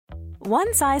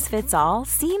One size fits all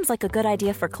seems like a good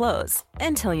idea for clothes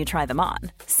until you try them on.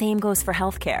 Same goes for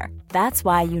healthcare. That's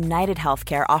why United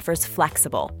Healthcare offers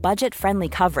flexible, budget-friendly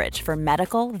coverage for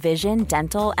medical, vision,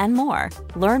 dental, and more.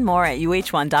 Learn more at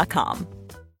uh1.com.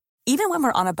 Even when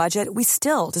we're on a budget, we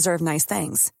still deserve nice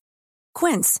things.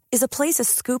 Quince is a place to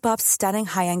scoop up stunning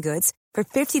high-end goods for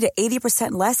 50 to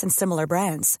 80% less than similar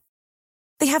brands.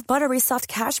 They have buttery soft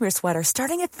cashmere sweaters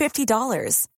starting at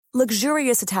 $50,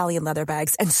 luxurious Italian leather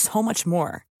bags, and so much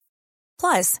more.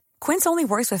 Plus, Quince only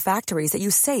works with factories that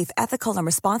use safe, ethical, and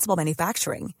responsible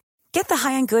manufacturing. Get the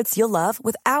high-end goods you'll love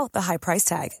without the high price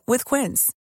tag with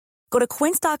Quince. Go to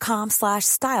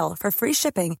quince.com/style for free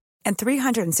shipping and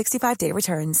 365-day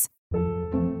returns.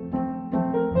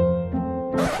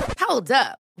 Hold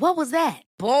up. What was that?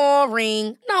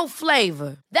 Boring. No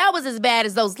flavor. That was as bad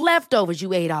as those leftovers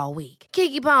you ate all week.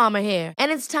 Keke Palmer here,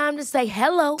 and it's time to say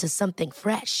hello to something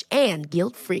fresh and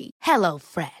guilt-free. Hello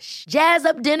Fresh. Jazz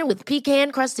up dinner with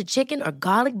pecan-crusted chicken or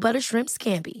garlic butter shrimp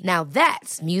scampi. Now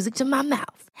that's music to my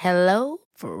mouth. Hello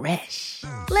Fresh.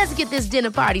 Let's get this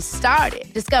dinner party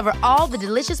started. Discover all the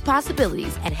delicious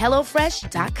possibilities at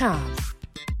hellofresh.com.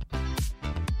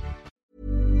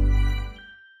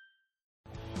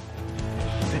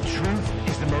 Truth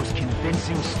is the most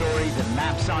convincing story that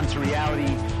maps onto reality,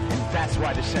 and that's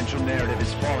why the central narrative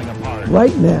is falling apart.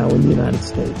 Right now in the United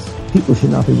States, people should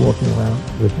not be walking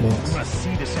around with masks. We must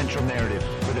see the central narrative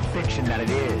for the fiction that it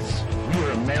is. We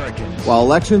are Americans. While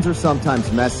elections are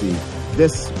sometimes messy,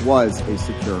 this was a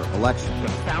secure election. The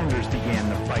founders began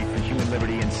the fight for human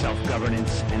liberty and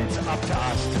self-governance, and it's up to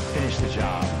us to finish the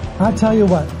job. I tell you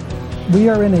what, we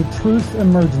are in a truth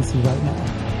emergency right now.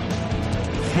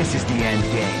 This is the end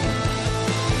game.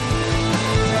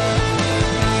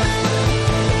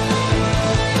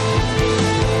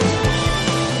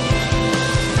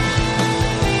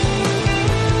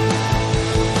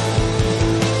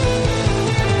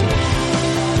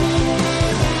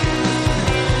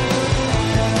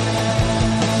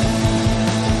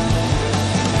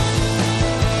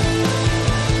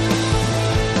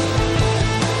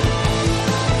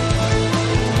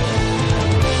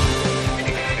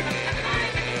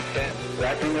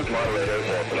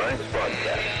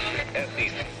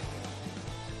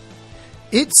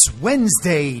 It's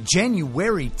Wednesday,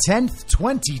 January 10th,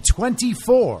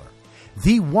 2024,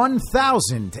 the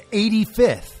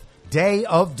 1085th day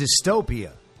of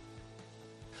dystopia.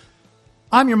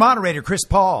 I'm your moderator, Chris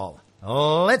Paul.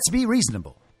 Let's be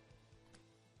reasonable.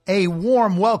 A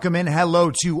warm welcome and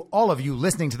hello to all of you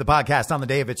listening to the podcast on the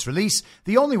day of its release.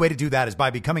 The only way to do that is by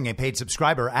becoming a paid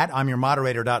subscriber at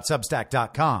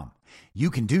imyourmoderator.substack.com. You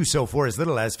can do so for as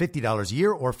little as $50 a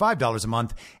year or $5 a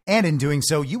month. And in doing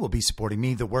so, you will be supporting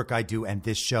me, the work I do, and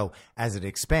this show as it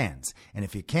expands. And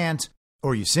if you can't,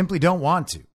 or you simply don't want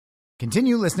to,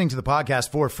 continue listening to the podcast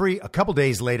for free a couple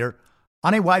days later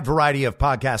on a wide variety of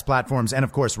podcast platforms and,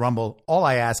 of course, Rumble. All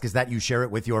I ask is that you share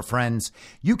it with your friends.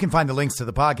 You can find the links to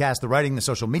the podcast, the writing, the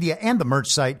social media, and the merch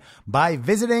site by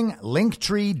visiting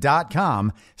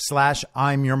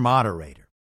linktree.com/I'mYourModerator.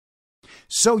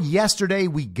 So yesterday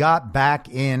we got back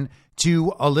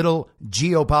into a little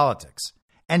geopolitics.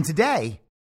 And today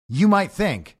you might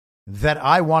think that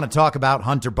I want to talk about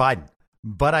Hunter Biden,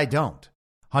 but I don't.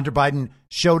 Hunter Biden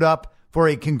showed up for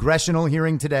a congressional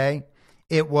hearing today.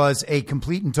 It was a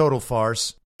complete and total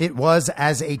farce. It was,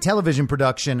 as a television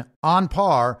production, on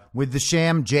par with the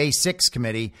sham J6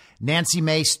 committee. Nancy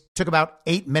Mace took about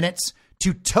 8 minutes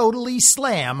to totally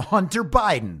slam Hunter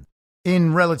Biden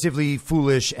in relatively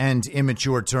foolish and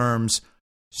immature terms,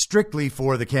 strictly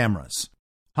for the cameras.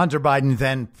 Hunter Biden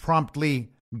then promptly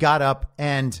got up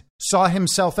and saw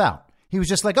himself out. He was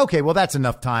just like, okay, well, that's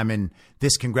enough time in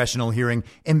this congressional hearing.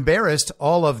 Embarrassed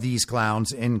all of these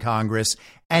clowns in Congress,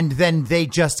 and then they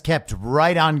just kept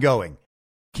right on going,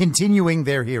 continuing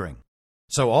their hearing.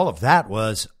 So all of that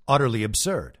was utterly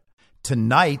absurd.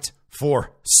 Tonight,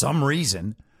 for some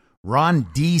reason, Ron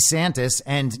DeSantis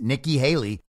and Nikki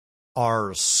Haley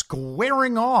are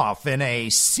squaring off in a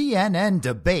CNN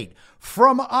debate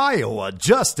from Iowa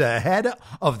just ahead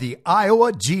of the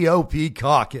Iowa GOP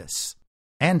caucus.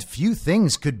 And few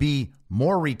things could be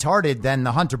more retarded than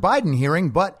the Hunter Biden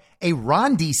hearing, but a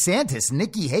Ron DeSantis,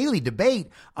 Nikki Haley debate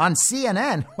on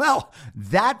CNN, well,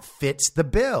 that fits the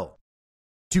bill.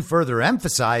 To further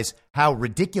emphasize how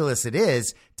ridiculous it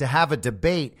is to have a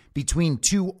debate between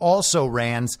two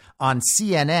also-rans on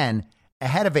CNN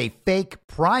ahead of a fake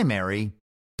primary,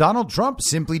 Donald Trump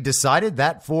simply decided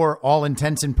that for all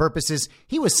intents and purposes,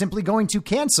 he was simply going to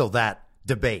cancel that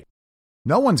debate.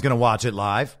 No one's going to watch it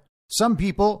live. Some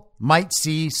people might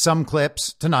see some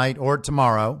clips tonight or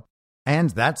tomorrow,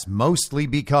 and that's mostly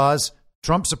because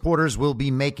Trump supporters will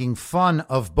be making fun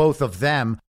of both of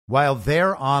them while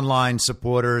their online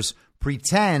supporters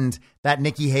pretend that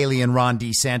Nikki Haley and Ron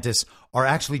DeSantis are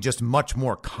actually just much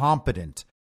more competent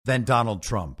than Donald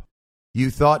Trump. You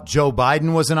thought Joe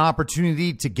Biden was an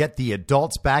opportunity to get the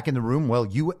adults back in the room? Well,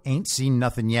 you ain't seen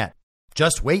nothing yet.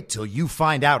 Just wait till you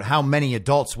find out how many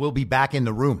adults will be back in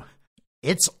the room.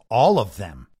 It's all of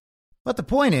them. But the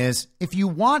point is, if you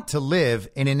want to live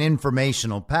in an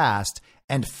informational past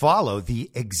and follow the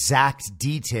exact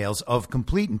details of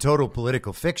complete and total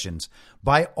political fictions,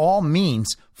 by all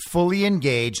means, fully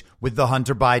engage with the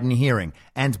Hunter Biden hearing.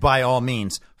 And by all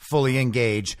means, fully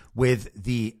engage with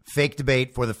the fake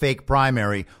debate for the fake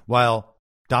primary while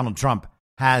Donald Trump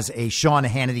has a Sean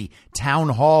Hannity town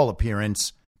hall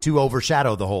appearance to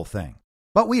overshadow the whole thing.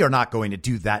 But we are not going to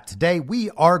do that today. We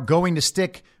are going to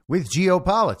stick with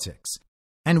geopolitics.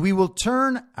 And we will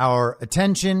turn our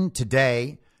attention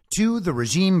today to the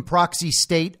regime proxy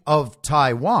state of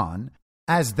Taiwan,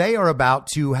 as they are about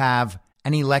to have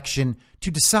an election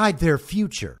to decide their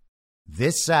future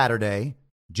this Saturday,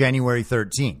 January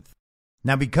 13th.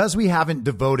 Now, because we haven't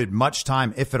devoted much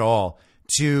time, if at all,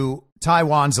 to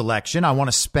Taiwan's election, I want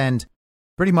to spend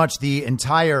pretty much the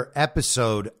entire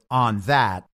episode on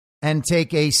that and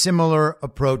take a similar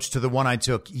approach to the one I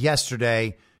took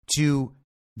yesterday to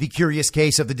the curious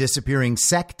case of the disappearing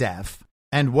SecDef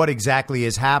and what exactly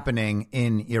is happening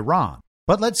in Iran.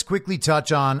 But let's quickly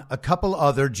touch on a couple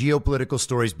other geopolitical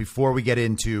stories before we get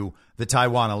into the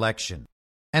Taiwan election.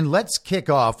 And let's kick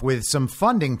off with some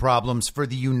funding problems for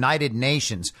the United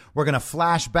Nations. We're going to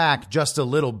flash back just a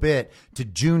little bit to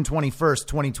June 21st,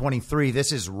 2023.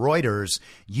 This is Reuters.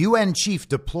 UN chief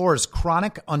deplores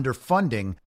chronic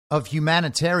underfunding of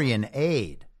humanitarian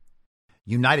aid.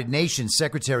 United Nations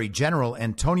Secretary General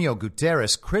Antonio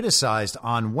Guterres criticized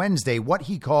on Wednesday what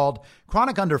he called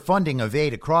chronic underfunding of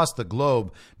aid across the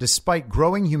globe despite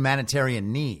growing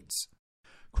humanitarian needs.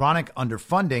 Chronic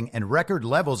underfunding and record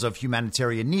levels of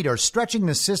humanitarian need are stretching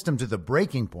the system to the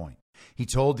breaking point, he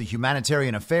told the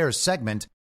Humanitarian Affairs segment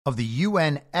of the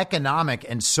UN Economic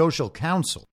and Social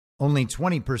Council. Only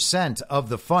 20% of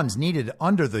the funds needed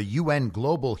under the UN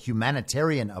Global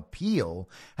Humanitarian Appeal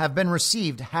have been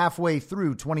received halfway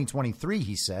through 2023,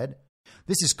 he said.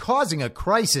 This is causing a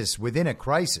crisis within a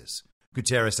crisis,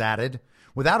 Guterres added.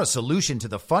 Without a solution to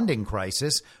the funding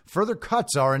crisis, further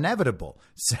cuts are inevitable.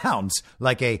 Sounds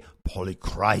like a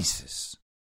polycrisis.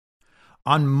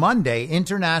 On Monday,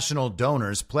 international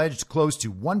donors pledged close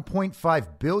to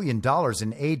 $1.5 billion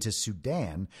in aid to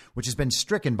Sudan, which has been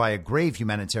stricken by a grave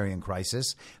humanitarian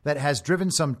crisis that has driven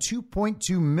some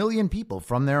 2.2 million people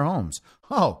from their homes.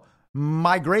 Oh,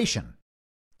 migration.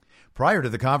 Prior to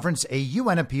the conference, a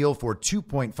UN appeal for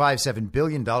 $2.57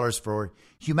 billion for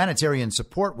humanitarian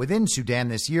support within Sudan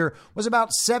this year was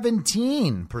about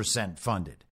 17%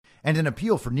 funded. And an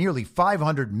appeal for nearly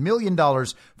 $500 million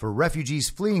for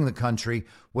refugees fleeing the country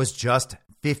was just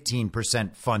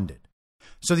 15% funded.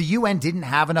 So the UN didn't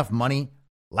have enough money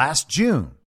last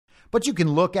June. But you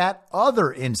can look at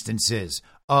other instances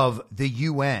of the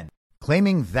UN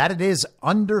claiming that it is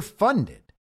underfunded.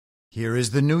 Here is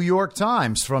the New York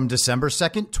Times from December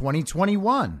 2nd,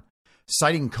 2021.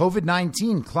 Citing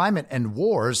COVID-19, climate, and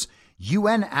wars,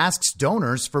 UN asks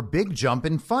donors for big jump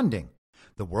in funding.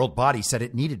 The world body said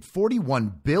it needed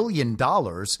 $41 billion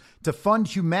to fund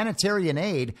humanitarian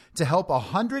aid to help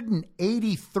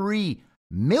 183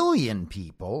 million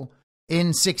people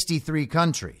in 63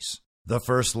 countries. The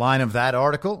first line of that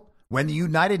article: when the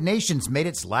United Nations made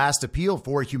its last appeal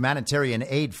for humanitarian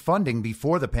aid funding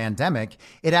before the pandemic,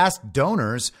 it asked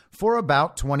donors for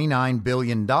about $29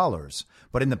 billion.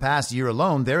 But in the past year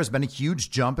alone, there has been a huge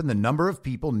jump in the number of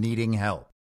people needing help.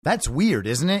 That's weird,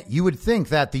 isn't it? You would think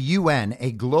that the UN,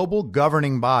 a global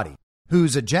governing body,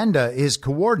 whose agenda is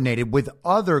coordinated with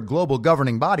other global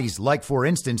governing bodies, like, for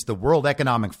instance, the World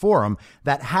Economic Forum,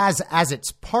 that has as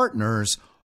its partners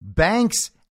banks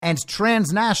and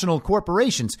transnational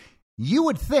corporations, you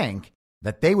would think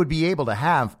that they would be able to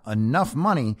have enough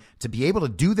money to be able to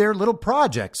do their little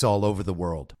projects all over the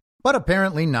world. But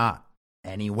apparently not.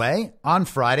 Anyway, on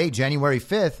Friday, January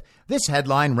 5th, this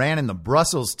headline ran in the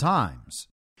Brussels Times.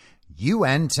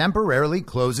 UN temporarily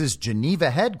closes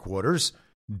Geneva headquarters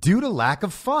due to lack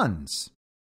of funds.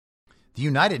 The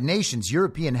United Nations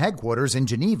European headquarters in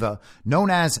Geneva, known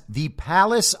as the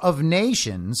Palace of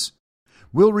Nations,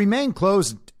 will remain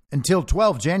closed until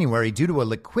 12 January due to a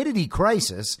liquidity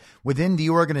crisis within the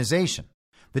organization.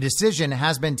 The decision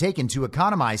has been taken to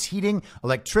economize heating,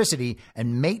 electricity,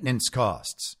 and maintenance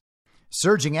costs.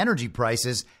 Surging energy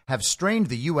prices have strained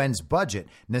the UN's budget,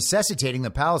 necessitating the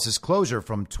palace's closure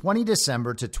from 20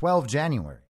 December to 12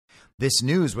 January. This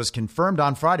news was confirmed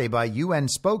on Friday by UN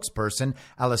spokesperson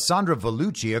Alessandra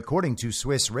Vellucci, according to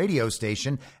Swiss radio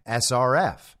station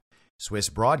SRF. Swiss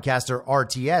broadcaster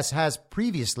RTS has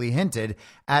previously hinted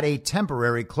at a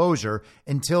temporary closure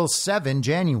until 7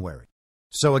 January.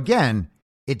 So again,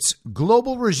 it's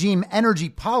global regime energy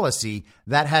policy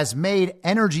that has made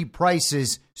energy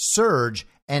prices surge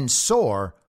and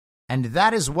soar, and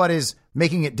that is what is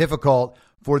making it difficult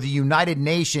for the United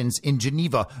Nations in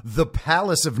Geneva, the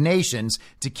Palace of Nations,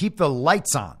 to keep the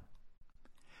lights on.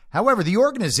 However, the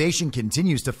organization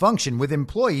continues to function with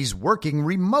employees working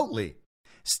remotely.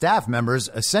 Staff members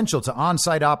essential to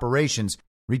on-site operations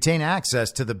retain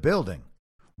access to the building.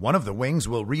 One of the wings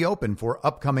will reopen for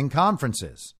upcoming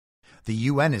conferences. The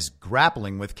UN is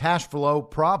grappling with cash flow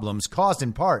problems caused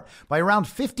in part by around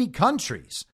 50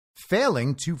 countries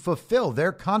failing to fulfill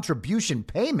their contribution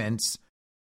payments,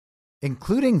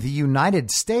 including the United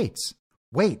States.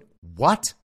 Wait,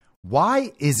 what?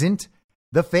 Why isn't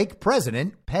the fake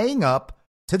president paying up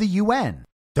to the UN?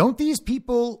 Don't these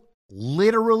people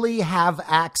literally have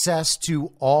access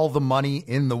to all the money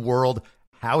in the world?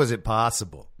 How is it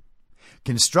possible?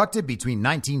 Constructed between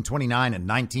 1929 and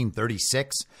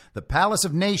 1936, the Palace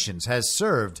of Nations has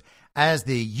served as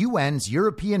the UN's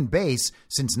European base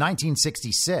since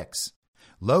 1966.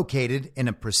 Located in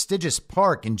a prestigious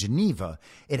park in Geneva,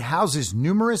 it houses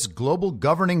numerous global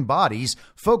governing bodies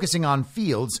focusing on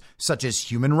fields such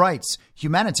as human rights,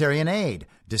 humanitarian aid,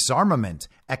 disarmament,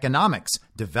 economics,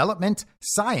 development,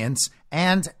 science,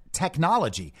 and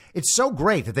technology. It's so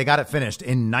great that they got it finished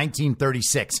in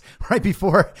 1936, right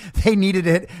before they needed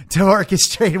it to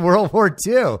orchestrate World War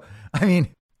II. I mean,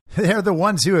 they're the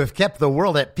ones who have kept the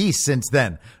world at peace since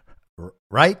then,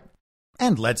 right?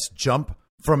 And let's jump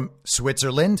from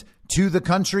Switzerland to the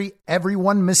country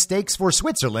everyone mistakes for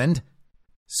Switzerland,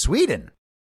 Sweden.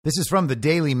 This is from the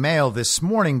Daily Mail this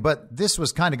morning, but this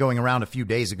was kind of going around a few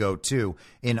days ago, too,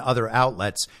 in other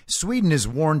outlets. Sweden is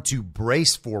warned to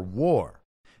brace for war.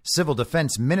 Civil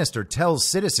Defense Minister tells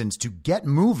citizens to get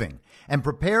moving and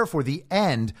prepare for the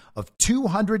end of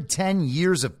 210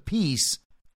 years of peace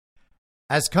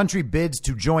as country bids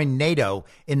to join NATO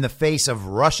in the face of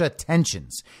Russia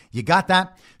tensions. You got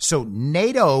that? So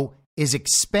NATO is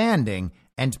expanding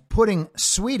and putting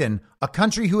Sweden, a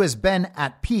country who has been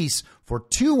at peace for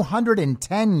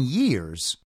 210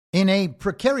 years, in a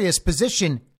precarious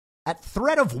position at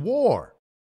threat of war.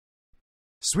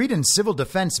 Sweden's civil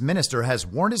defense minister has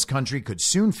warned his country could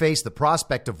soon face the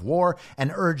prospect of war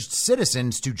and urged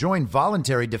citizens to join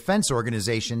voluntary defense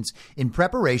organizations in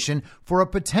preparation for a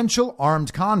potential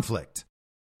armed conflict.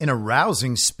 In a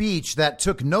rousing speech that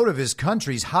took note of his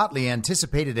country's hotly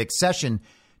anticipated accession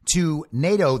to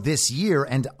NATO this year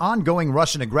and ongoing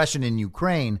Russian aggression in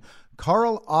Ukraine,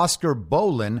 Carl Oskar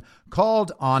Bolin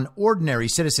called on ordinary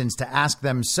citizens to ask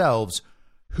themselves,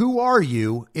 "Who are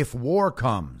you if war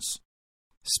comes?"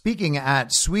 Speaking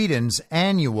at Sweden's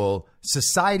annual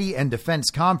Society and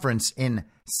Defense Conference in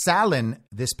Salin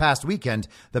this past weekend,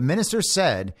 the minister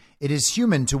said, "It is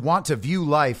human to want to view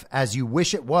life as you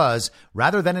wish it was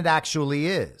rather than it actually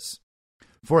is."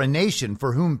 For a nation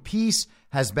for whom peace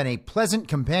has been a pleasant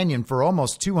companion for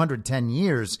almost 210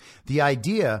 years, the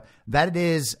idea that it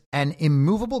is an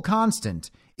immovable constant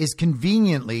is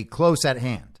conveniently close at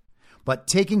hand. But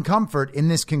taking comfort in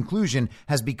this conclusion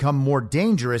has become more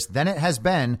dangerous than it has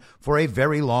been for a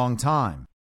very long time.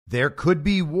 There could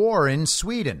be war in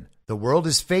Sweden. The world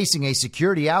is facing a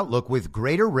security outlook with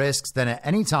greater risks than at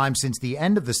any time since the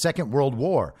end of the Second World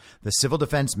War, the civil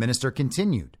defense minister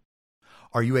continued.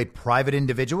 Are you a private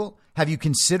individual? Have you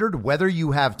considered whether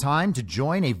you have time to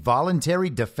join a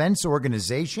voluntary defense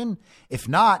organization? If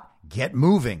not, get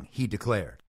moving, he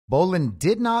declared. Bolin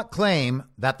did not claim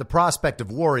that the prospect of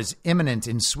war is imminent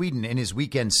in Sweden in his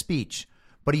weekend speech,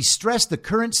 but he stressed the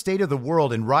current state of the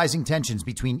world and rising tensions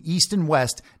between East and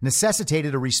West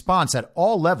necessitated a response at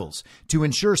all levels to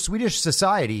ensure Swedish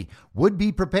society would be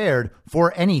prepared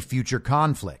for any future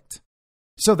conflict.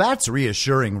 So that's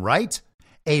reassuring, right?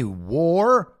 A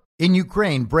war in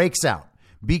Ukraine breaks out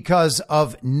because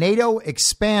of NATO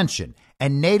expansion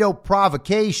and NATO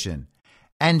provocation.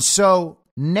 And so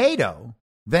NATO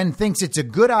then thinks it's a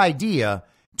good idea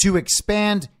to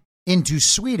expand into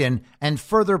Sweden and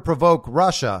further provoke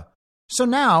Russia. So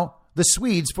now the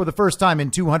Swedes, for the first time in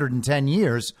 210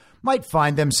 years, might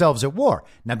find themselves at war.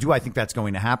 Now, do I think that's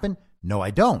going to happen? No,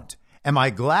 I don't. Am I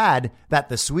glad that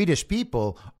the Swedish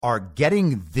people are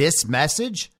getting this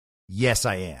message? Yes,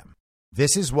 I am.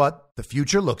 This is what the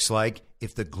future looks like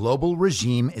if the global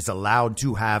regime is allowed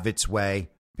to have its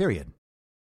way, period.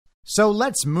 So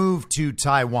let's move to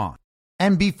Taiwan.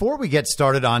 And before we get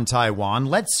started on Taiwan,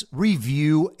 let's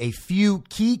review a few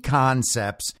key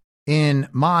concepts in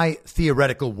my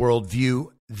theoretical worldview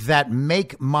that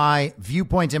make my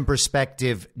viewpoint and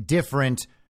perspective different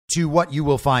to what you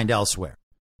will find elsewhere.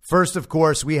 First, of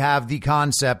course, we have the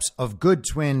concepts of good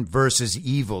twin versus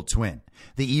evil twin.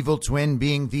 The evil twin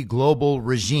being the global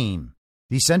regime,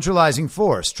 the centralizing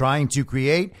force trying to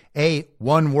create a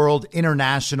one world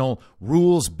international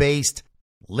rules-based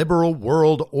liberal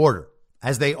world order.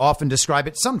 As they often describe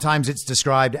it, sometimes it's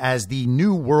described as the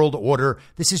New World Order.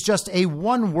 This is just a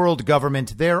one world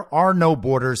government. There are no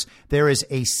borders. There is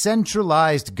a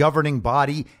centralized governing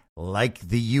body like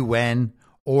the UN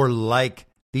or like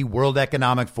the World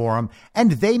Economic Forum,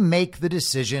 and they make the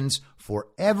decisions for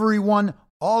everyone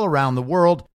all around the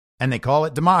world, and they call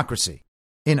it democracy.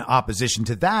 In opposition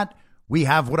to that, we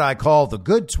have what I call the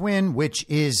good twin, which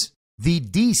is the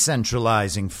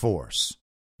decentralizing force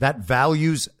that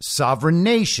values sovereign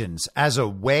nations as a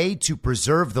way to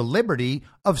preserve the liberty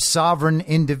of sovereign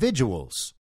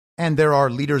individuals. And there are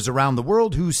leaders around the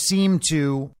world who seem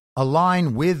to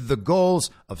align with the goals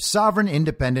of sovereign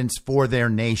independence for their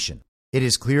nation. It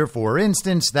is clear, for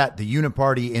instance, that the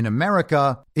Uniparty in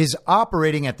America is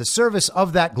operating at the service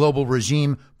of that global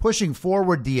regime, pushing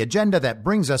forward the agenda that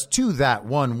brings us to that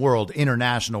one world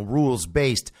international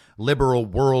rules-based liberal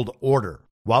world order.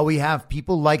 While we have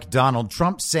people like Donald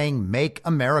Trump saying, "Make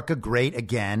America great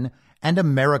again" and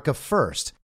 "America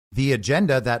first," the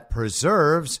agenda that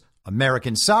preserves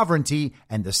American sovereignty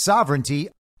and the sovereignty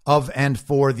of and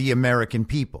for the American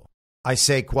people. I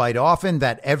say quite often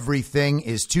that everything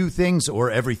is two things, or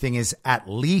everything is at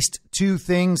least two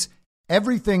things.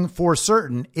 Everything for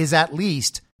certain is at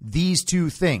least these two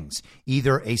things,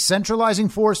 either a centralizing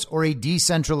force or a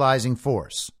decentralizing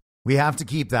force. We have to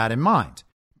keep that in mind.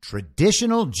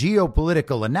 Traditional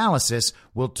geopolitical analysis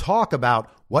will talk about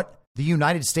what the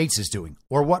United States is doing,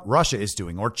 or what Russia is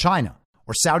doing, or China,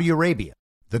 or Saudi Arabia.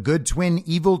 The good twin,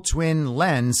 evil twin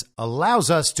lens allows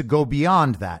us to go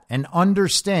beyond that and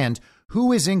understand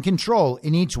who is in control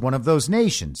in each one of those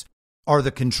nations. Are the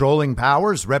controlling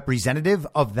powers representative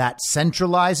of that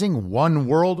centralizing one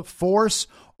world force,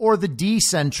 or the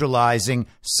decentralizing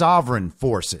sovereign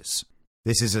forces?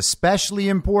 This is especially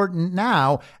important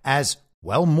now as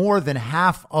well more than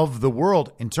half of the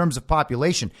world in terms of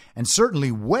population, and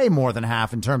certainly way more than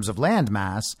half in terms of land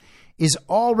mass, is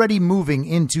already moving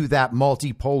into that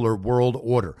multipolar world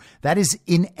order. That is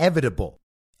inevitable.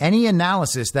 Any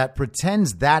analysis that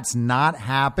pretends that's not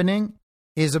happening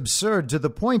is absurd to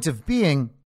the point of being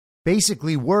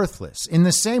basically worthless, in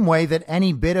the same way that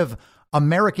any bit of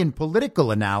American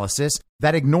political analysis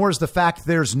that ignores the fact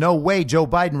there's no way Joe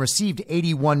Biden received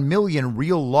 81 million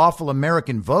real lawful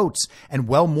American votes, and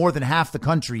well more than half the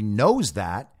country knows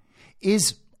that,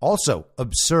 is also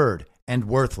absurd and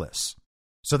worthless.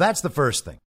 So that's the first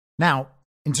thing. Now,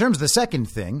 in terms of the second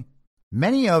thing,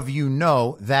 many of you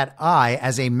know that I,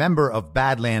 as a member of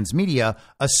Badlands Media,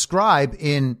 ascribe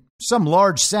in some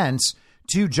large sense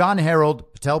to John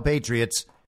Harold Patel Patriot's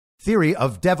theory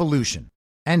of devolution.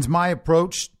 And my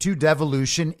approach to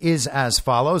devolution is as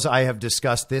follows. I have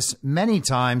discussed this many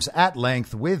times at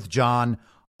length with John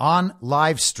on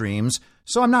live streams,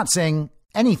 so I'm not saying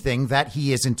anything that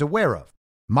he isn't aware of.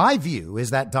 My view is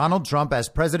that Donald Trump, as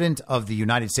President of the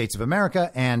United States of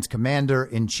America and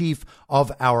Commander-in-Chief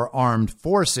of our armed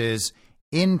forces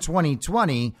in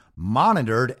 2020,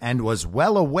 monitored and was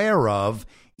well aware of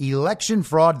election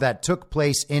fraud that took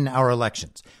place in our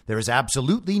elections. There is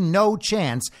absolutely no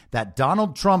chance that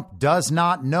Donald Trump does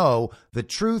not know the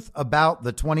truth about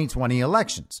the 2020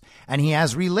 elections, and he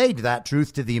has relayed that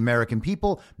truth to the American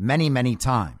people many, many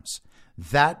times.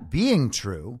 That being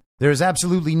true, there is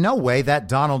absolutely no way that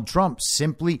Donald Trump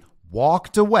simply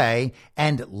walked away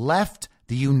and left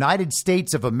the United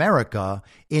States of America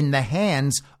in the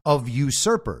hands of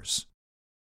usurpers.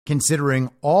 Considering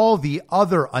all the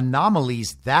other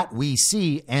anomalies that we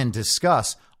see and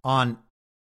discuss on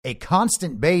a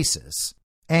constant basis,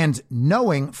 and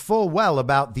knowing full well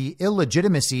about the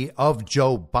illegitimacy of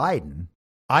Joe Biden,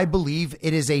 I believe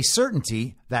it is a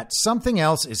certainty that something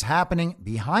else is happening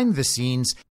behind the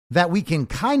scenes that we can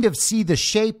kind of see the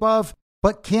shape of,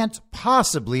 but can't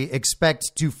possibly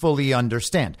expect to fully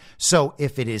understand. So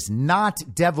if it is not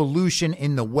devolution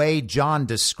in the way John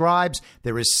describes,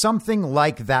 there is something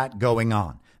like that going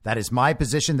on. That is my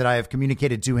position that I have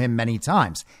communicated to him many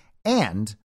times.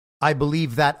 And I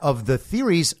believe that of the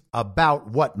theories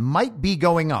about what might be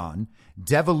going on,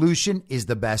 devolution is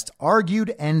the best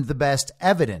argued and the best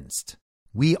evidenced.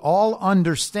 We all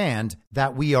understand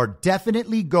that we are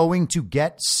definitely going to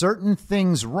get certain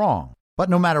things wrong. But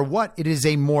no matter what, it is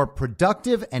a more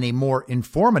productive and a more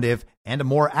informative and a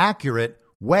more accurate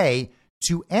way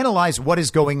to analyze what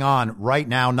is going on right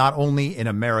now, not only in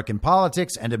American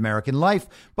politics and American life,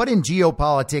 but in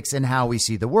geopolitics and how we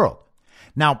see the world.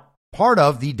 Now, part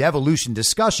of the devolution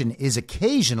discussion is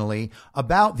occasionally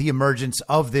about the emergence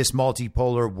of this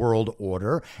multipolar world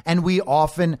order, and we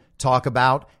often talk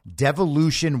about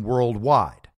devolution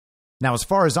worldwide. Now, as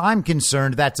far as I'm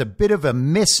concerned, that's a bit of a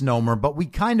misnomer, but we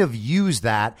kind of use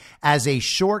that as a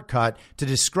shortcut to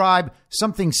describe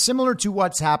something similar to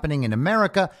what's happening in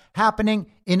America,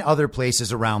 happening in other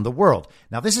places around the world.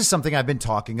 Now, this is something I've been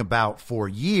talking about for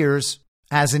years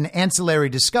as an ancillary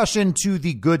discussion to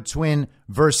the good twin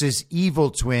versus evil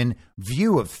twin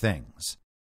view of things.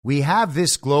 We have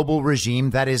this global regime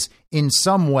that is in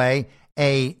some way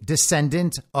a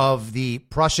descendant of the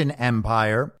Prussian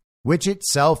Empire, which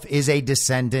itself is a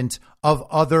descendant of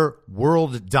other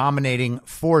world-dominating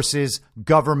forces,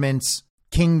 governments,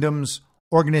 kingdoms,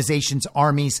 organizations,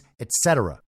 armies,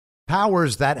 etc.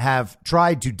 Powers that have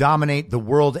tried to dominate the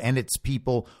world and its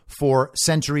people for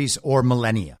centuries or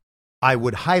millennia. I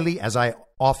would highly, as I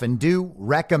often do,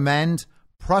 recommend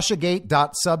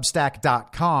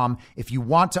Prussiagate.substack.com if you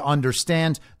want to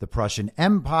understand the Prussian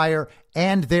Empire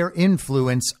and their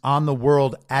influence on the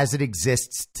world as it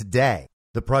exists today.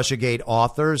 The Prussiagate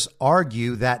authors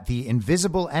argue that the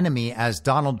invisible enemy, as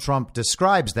Donald Trump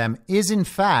describes them, is in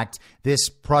fact this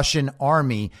Prussian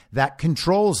army that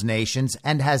controls nations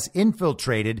and has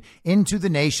infiltrated into the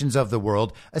nations of the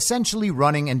world, essentially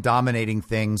running and dominating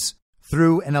things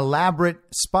through an elaborate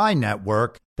spy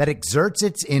network that exerts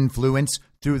its influence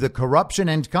through the corruption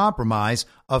and compromise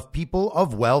of people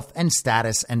of wealth and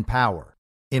status and power.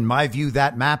 In my view,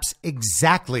 that maps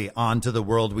exactly onto the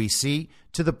world we see,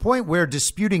 to the point where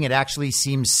disputing it actually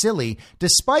seems silly,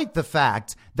 despite the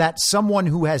fact that someone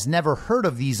who has never heard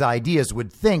of these ideas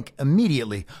would think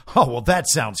immediately, oh, well, that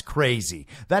sounds crazy.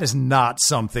 That is not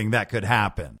something that could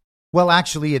happen. Well,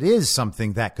 actually, it is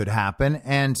something that could happen.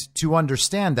 And to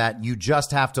understand that, you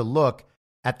just have to look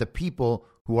at the people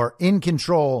who are in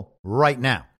control right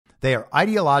now. They are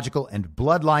ideological and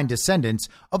bloodline descendants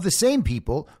of the same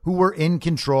people who were in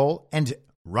control and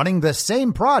running the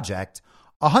same project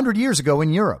 100 years ago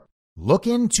in Europe. Look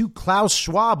into Klaus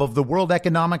Schwab of the World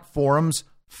Economic Forum's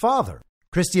father.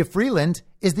 Chrystia Freeland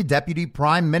is the Deputy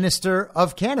Prime Minister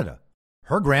of Canada.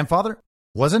 Her grandfather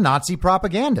was a Nazi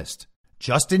propagandist.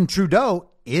 Justin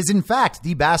Trudeau is, in fact,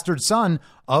 the bastard son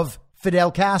of Fidel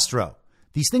Castro.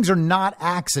 These things are not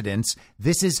accidents.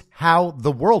 This is how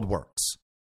the world works.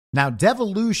 Now,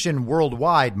 devolution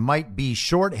worldwide might be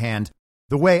shorthand.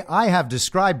 The way I have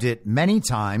described it many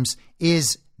times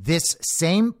is this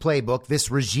same playbook, this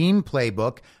regime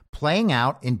playbook, playing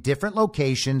out in different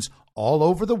locations all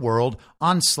over the world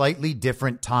on slightly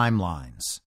different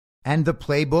timelines. And the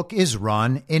playbook is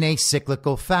run in a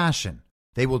cyclical fashion.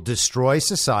 They will destroy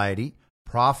society,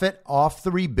 profit off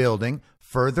the rebuilding,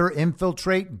 further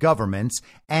infiltrate governments,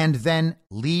 and then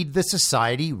lead the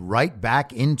society right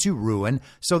back into ruin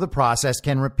so the process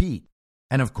can repeat.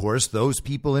 And of course, those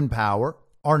people in power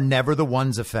are never the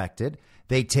ones affected.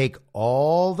 They take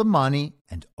all the money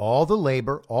and all the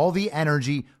labor, all the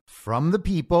energy from the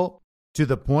people to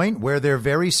the point where their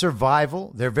very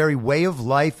survival, their very way of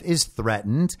life is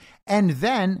threatened. And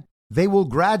then they will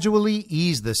gradually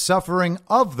ease the suffering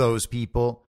of those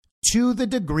people to the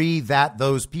degree that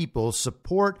those people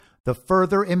support the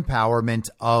further empowerment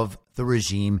of the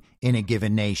regime in a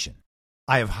given nation.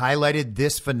 I have highlighted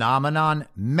this phenomenon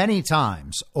many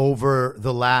times over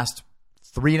the last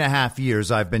 3.5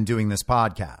 years I've been doing this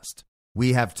podcast.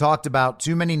 We have talked about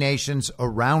too many nations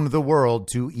around the world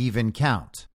to even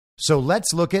count. So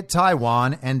let's look at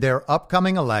Taiwan and their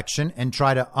upcoming election and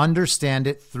try to understand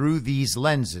it through these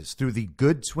lenses, through the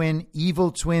good twin,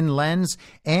 evil twin lens,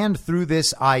 and through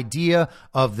this idea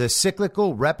of the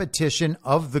cyclical repetition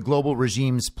of the global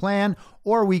regime's plan,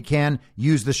 or we can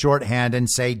use the shorthand and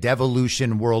say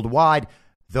devolution worldwide.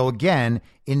 Though again,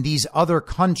 in these other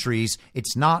countries,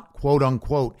 it's not quote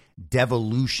unquote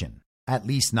devolution, at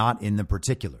least not in the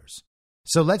particulars.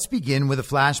 So let's begin with a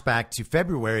flashback to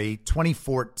February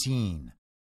 2014.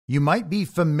 You might be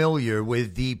familiar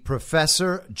with the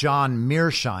Professor John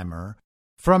Mearsheimer.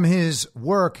 From his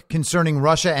work concerning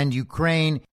Russia and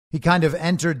Ukraine, he kind of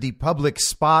entered the public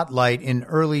spotlight in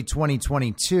early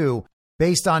 2022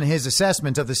 based on his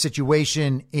assessment of the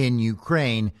situation in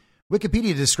Ukraine.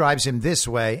 Wikipedia describes him this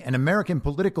way: an American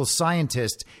political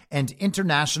scientist and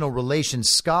international relations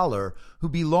scholar who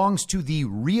belongs to the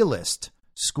realist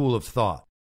school of thought.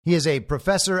 He is a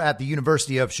professor at the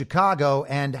University of Chicago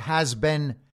and has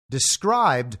been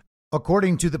described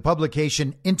according to the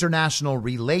publication International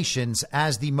Relations,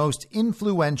 as the most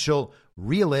influential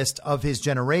realist of his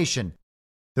generation.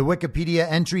 The Wikipedia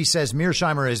entry says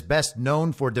Mearsheimer is best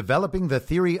known for developing the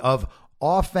theory of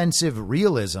offensive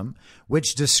realism,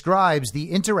 which describes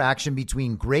the interaction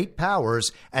between great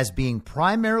powers as being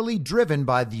primarily driven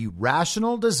by the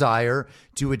rational desire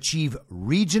to achieve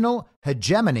regional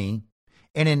hegemony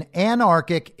in an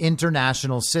anarchic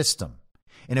international system.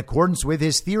 In accordance with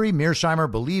his theory, Mearsheimer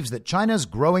believes that China's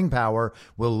growing power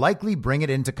will likely bring it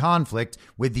into conflict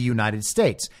with the United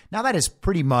States. Now, that is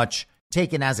pretty much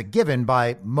taken as a given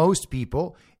by most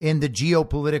people in the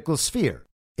geopolitical sphere.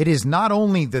 It is not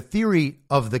only the theory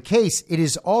of the case, it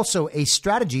is also a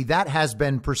strategy that has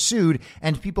been pursued,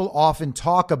 and people often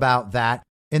talk about that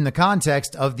in the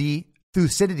context of the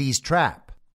Thucydides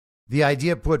trap. The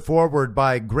idea put forward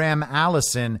by Graham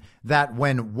Allison that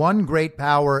when one great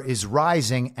power is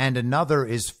rising and another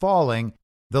is falling,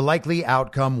 the likely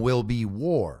outcome will be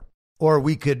war. Or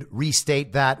we could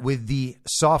restate that with the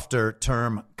softer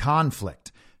term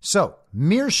conflict. So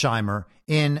Mearsheimer,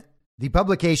 in the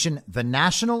publication The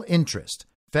National Interest,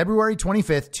 February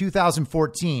 25th,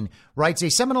 2014, writes a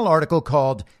seminal article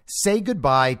called Say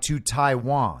Goodbye to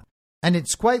Taiwan. And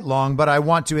it's quite long, but I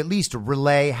want to at least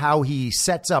relay how he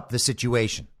sets up the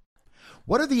situation.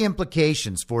 What are the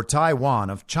implications for Taiwan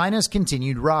of China's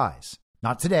continued rise?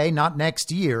 Not today, not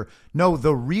next year. No,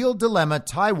 the real dilemma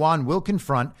Taiwan will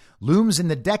confront looms in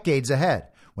the decades ahead,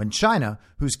 when China,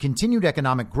 whose continued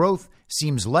economic growth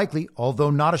seems likely, although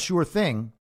not a sure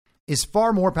thing, is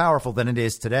far more powerful than it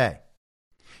is today.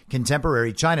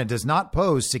 Contemporary China does not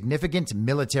pose significant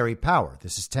military power.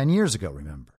 This is 10 years ago,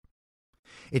 remember.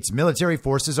 Its military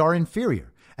forces are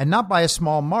inferior, and not by a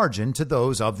small margin, to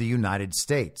those of the United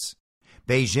States.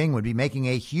 Beijing would be making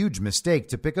a huge mistake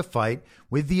to pick a fight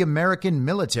with the American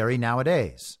military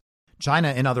nowadays.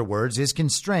 China, in other words, is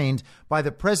constrained by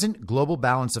the present global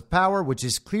balance of power, which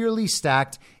is clearly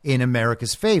stacked in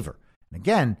America's favor. And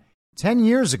again, 10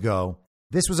 years ago,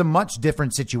 this was a much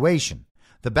different situation.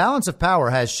 The balance of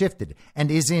power has shifted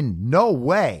and is in no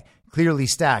way clearly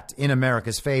stacked in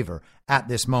America's favor at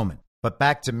this moment. But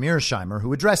back to Mearsheimer,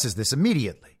 who addresses this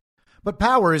immediately. But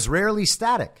power is rarely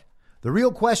static. The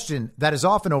real question that is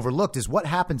often overlooked is what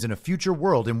happens in a future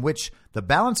world in which the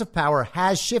balance of power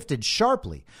has shifted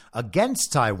sharply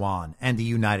against Taiwan and the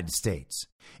United States,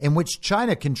 in which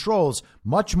China controls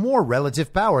much more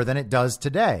relative power than it does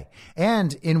today,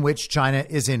 and in which China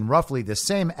is in roughly the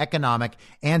same economic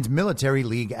and military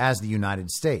league as the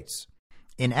United States.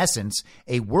 In essence,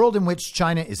 a world in which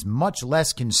China is much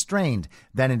less constrained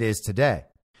than it is today.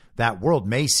 That world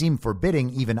may seem forbidding,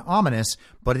 even ominous,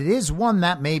 but it is one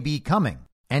that may be coming.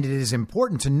 And it is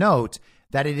important to note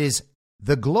that it is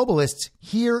the globalists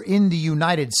here in the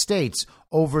United States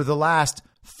over the last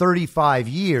 35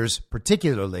 years,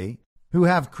 particularly, who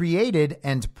have created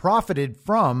and profited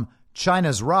from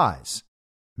China's rise.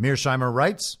 Mearsheimer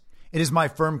writes, "It is my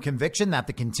firm conviction that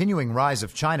the continuing rise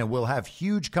of China will have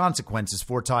huge consequences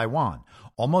for Taiwan,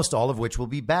 almost all of which will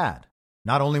be bad.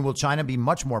 Not only will China be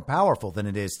much more powerful than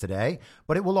it is today,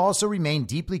 but it will also remain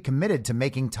deeply committed to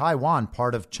making Taiwan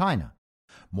part of China.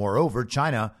 Moreover,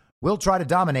 China will try to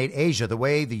dominate Asia the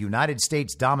way the United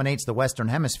States dominates the Western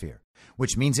Hemisphere,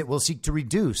 which means it will seek to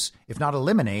reduce, if not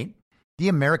eliminate, the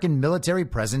American military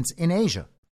presence in Asia.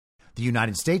 The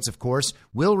United States, of course,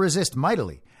 will resist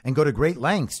mightily and go to great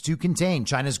lengths to contain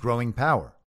China's growing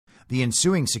power. The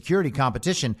ensuing security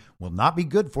competition will not be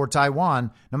good for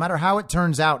Taiwan, no matter how it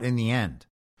turns out in the end.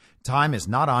 Time is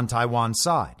not on Taiwan's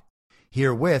side.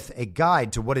 Herewith, a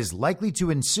guide to what is likely to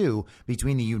ensue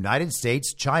between the United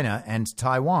States, China, and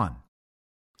Taiwan.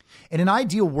 In an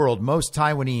ideal world, most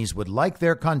Taiwanese would like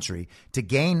their country to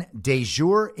gain de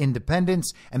jure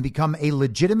independence and become a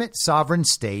legitimate sovereign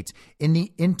state in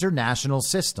the international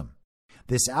system.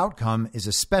 This outcome is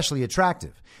especially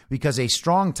attractive because a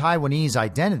strong Taiwanese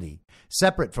identity,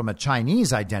 separate from a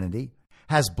Chinese identity,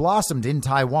 has blossomed in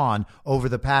Taiwan over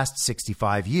the past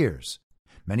 65 years.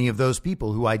 Many of those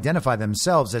people who identify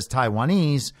themselves as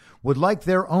Taiwanese would like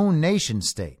their own nation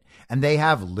state, and they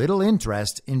have little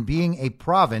interest in being a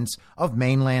province of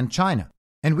mainland China.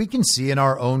 And we can see in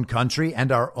our own country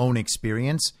and our own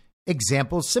experience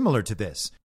examples similar to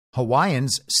this.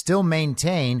 Hawaiians still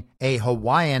maintain a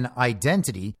Hawaiian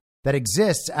identity that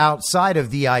exists outside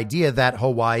of the idea that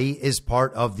Hawaii is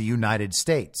part of the United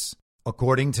States.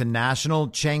 According to National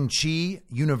Cheng Chi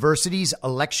University's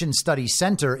Election Study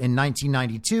Center in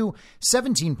 1992,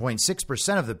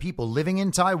 17.6% of the people living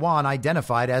in Taiwan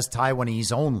identified as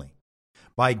Taiwanese only.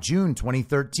 By June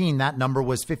 2013, that number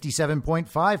was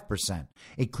 57.5%,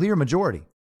 a clear majority.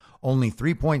 only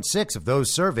 3.6 of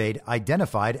those surveyed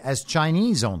identified as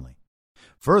Chinese only.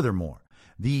 Furthermore,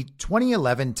 the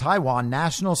 2011 Taiwan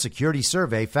National Security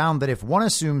Survey found that if one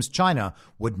assumes China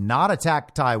would not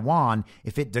attack Taiwan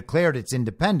if it declared its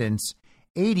independence,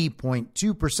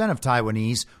 80.2% of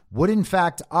Taiwanese would in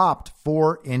fact opt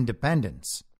for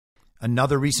independence.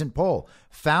 Another recent poll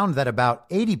found that about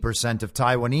 80% of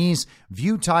Taiwanese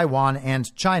view Taiwan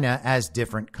and China as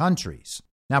different countries.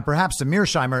 Now, perhaps to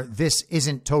Mearsheimer, this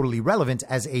isn't totally relevant.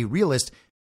 As a realist,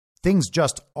 things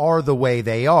just are the way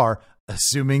they are,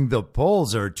 assuming the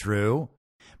polls are true.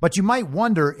 But you might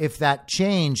wonder if that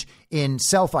change in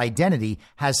self-identity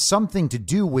has something to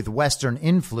do with Western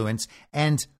influence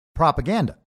and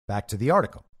propaganda. Back to the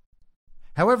article.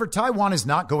 However, Taiwan is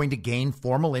not going to gain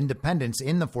formal independence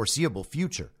in the foreseeable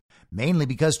future, mainly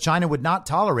because China would not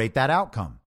tolerate that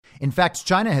outcome. In fact,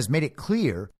 China has made it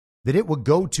clear that it would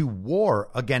go to war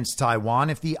against Taiwan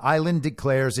if the island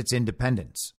declares its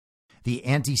independence. The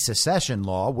anti-secession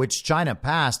law, which China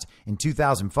passed in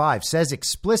 2005, says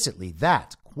explicitly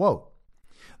that, quote,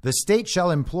 "The state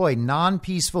shall employ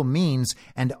non-peaceful means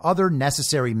and other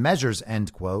necessary measures,"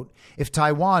 end quote, if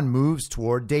Taiwan moves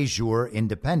toward de jure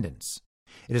independence.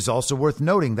 It is also worth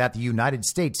noting that the United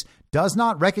States does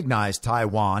not recognize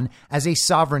Taiwan as a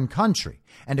sovereign country,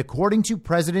 and according to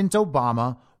President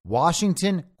Obama,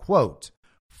 Washington, quote,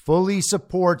 "fully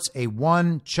supports a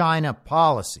one China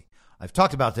policy." I've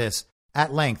talked about this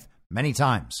at length many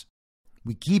times.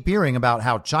 We keep hearing about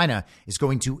how China is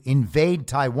going to invade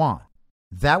Taiwan.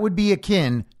 That would be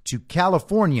akin to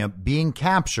California being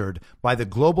captured by the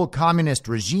global communist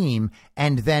regime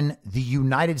and then the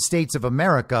United States of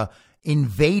America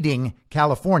invading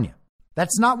California.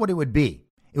 That's not what it would be.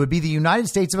 It would be the United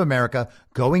States of America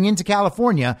going into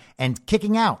California and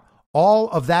kicking out all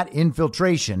of that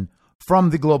infiltration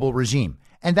from the global regime.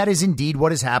 And that is indeed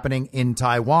what is happening in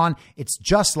Taiwan. It's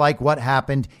just like what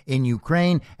happened in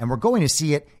Ukraine, and we're going to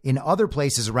see it in other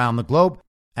places around the globe.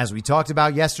 As we talked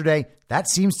about yesterday, that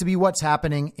seems to be what's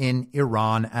happening in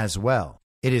Iran as well.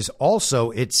 It is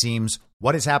also, it seems,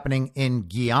 what is happening in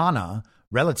Guyana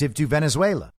relative to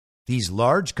Venezuela. These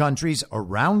large countries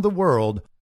around the world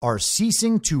are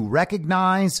ceasing to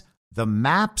recognize the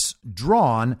maps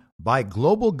drawn by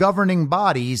global governing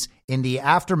bodies in the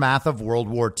aftermath of World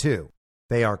War II.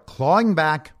 They are clawing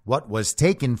back what was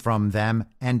taken from them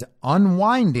and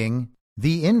unwinding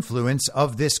the influence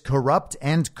of this corrupt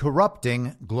and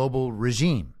corrupting global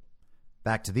regime.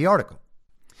 Back to the article.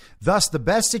 Thus, the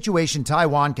best situation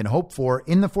Taiwan can hope for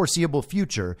in the foreseeable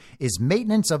future is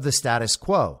maintenance of the status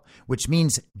quo, which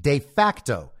means de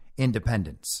facto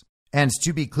independence. And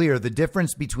to be clear, the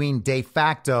difference between de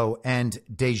facto and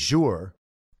de jure: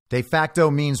 de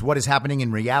facto means what is happening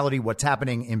in reality, what's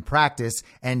happening in practice,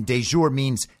 and de jure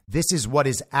means this is what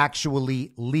is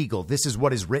actually legal. This is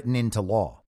what is written into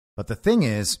law. But the thing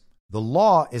is, the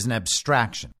law is an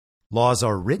abstraction. Laws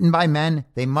are written by men.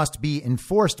 They must be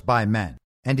enforced by men.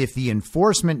 And if the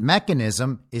enforcement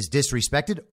mechanism is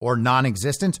disrespected or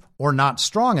non-existent or not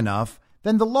strong enough,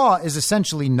 then the law is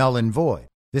essentially null and void.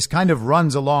 This kind of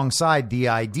runs alongside the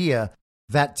idea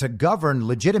that to govern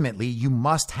legitimately, you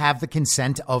must have the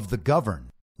consent of the governed.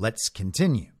 Let's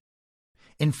continue.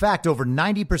 In fact, over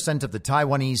 90% of the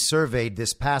Taiwanese surveyed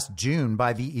this past June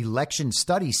by the Election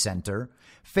Study Center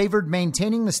favored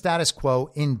maintaining the status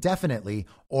quo indefinitely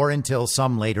or until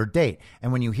some later date.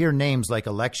 And when you hear names like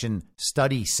Election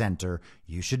Study Center,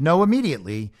 you should know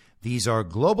immediately these are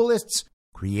globalists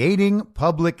creating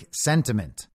public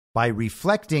sentiment by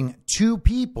reflecting to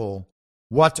people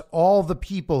what all the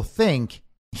people think,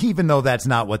 even though that's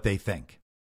not what they think.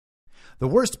 The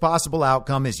worst possible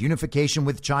outcome is unification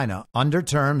with China under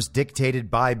terms dictated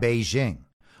by Beijing.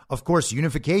 Of course,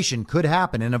 unification could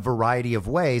happen in a variety of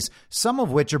ways, some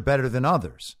of which are better than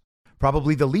others.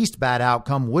 Probably the least bad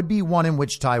outcome would be one in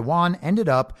which Taiwan ended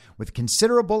up with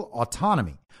considerable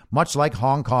autonomy, much like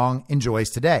Hong Kong enjoys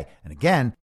today. And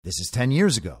again, this is 10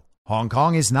 years ago. Hong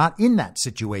Kong is not in that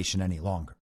situation any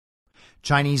longer.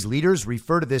 Chinese leaders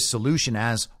refer to this solution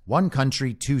as one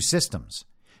country, two systems.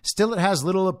 Still, it has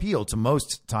little appeal to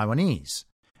most Taiwanese.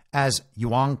 As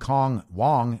Yuan Kong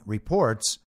Wang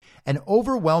reports, an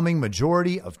overwhelming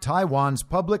majority of Taiwan's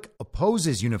public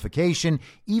opposes unification,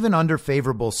 even under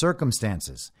favorable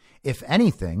circumstances. If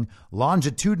anything,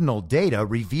 longitudinal data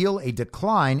reveal a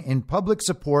decline in public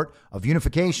support of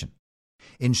unification.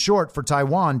 In short, for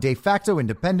Taiwan, de facto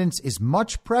independence is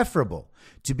much preferable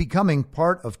to becoming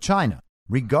part of China,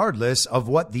 regardless of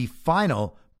what the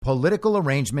final political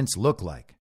arrangements look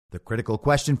like. The critical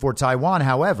question for Taiwan,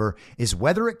 however, is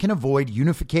whether it can avoid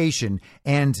unification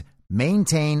and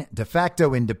maintain de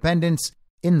facto independence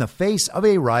in the face of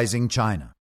a rising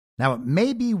China. Now, it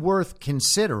may be worth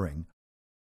considering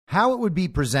how it would be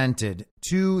presented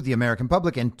to the American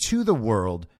public and to the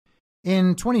world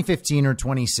in 2015 or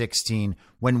 2016,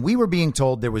 when we were being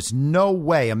told there was no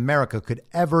way America could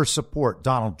ever support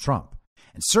Donald Trump,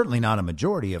 and certainly not a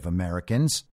majority of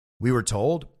Americans. We were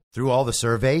told through all the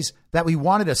surveys that we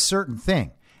wanted a certain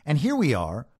thing. And here we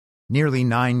are, nearly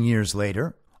 9 years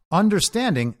later,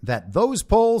 understanding that those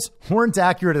polls weren't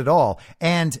accurate at all,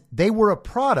 and they were a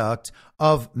product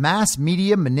of mass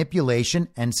media manipulation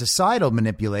and societal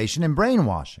manipulation and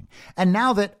brainwashing. And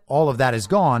now that all of that is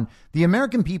gone, the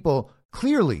American people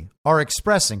clearly are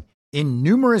expressing in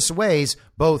numerous ways,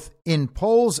 both in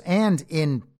polls and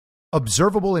in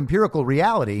observable empirical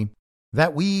reality,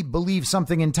 that we believe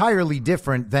something entirely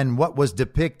different than what was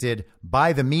depicted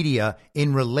by the media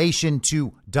in relation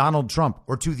to Donald Trump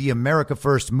or to the America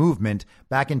First movement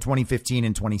back in 2015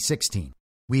 and 2016.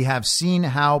 We have seen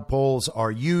how polls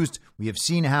are used. We have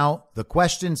seen how the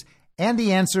questions and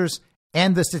the answers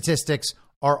and the statistics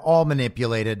are all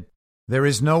manipulated. There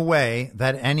is no way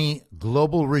that any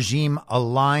global regime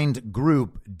aligned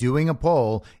group doing a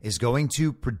poll is going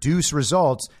to produce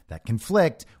results that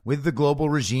conflict with the global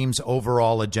regime's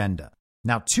overall agenda.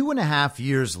 Now, 2.5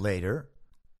 years later,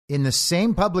 in the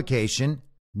same publication,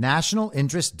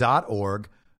 nationalinterest.org,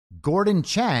 Gordon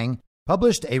Chang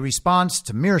published a response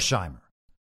to Mearsheimer.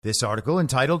 This article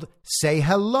entitled, "Say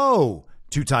Hello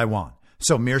to Taiwan."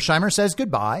 So Mearsheimer says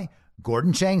goodbye.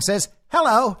 Gordon Chang says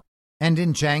hello. And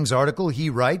in Chang's article, he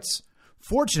writes,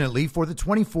 "Fortunately for the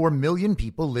 24 million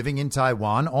people living in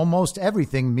Taiwan, almost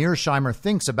everything Mearsheimer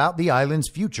thinks about the island's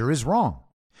future is wrong.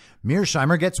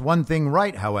 Mearsheimer gets one thing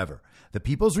right, however. The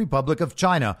People's Republic of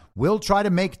China will try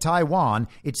to make Taiwan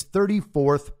its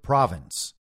 34th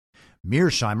province."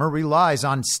 Mearsheimer relies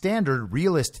on standard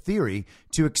realist theory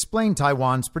to explain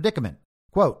Taiwan's predicament.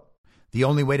 Quote, "The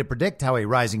only way to predict how a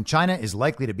rising China is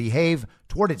likely to behave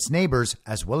toward its neighbors,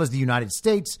 as well as the United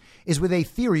States, is with a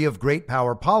theory of great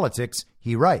power politics,"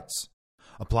 he writes.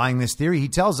 Applying this theory, he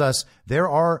tells us there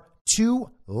are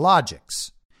two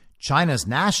logics: China's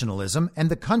nationalism and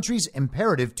the country's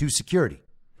imperative to security.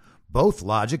 Both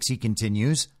logics, he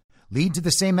continues, lead to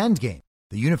the same endgame,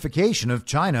 the unification of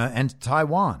China and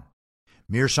Taiwan.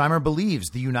 Mearsheimer believes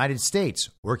the United States,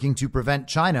 working to prevent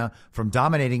China from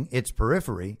dominating its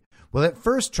periphery, will at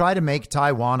first try to make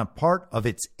Taiwan a part of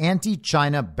its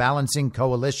anti-China balancing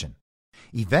coalition.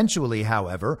 Eventually,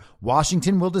 however,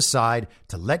 Washington will decide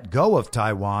to let go of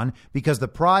Taiwan because the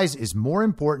prize is more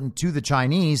important to the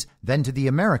Chinese than to the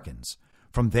Americans.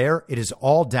 From there, it is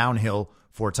all downhill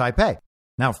for Taipei.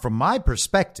 Now, from my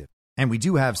perspective, and we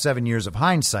do have 7 years of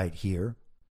hindsight here,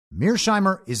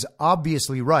 Mearsheimer is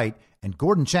obviously right and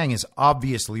Gordon Chang is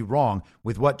obviously wrong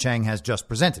with what Chang has just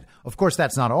presented. Of course,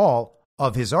 that's not all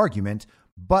of his argument,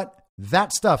 but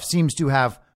that stuff seems to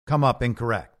have come up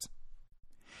incorrect.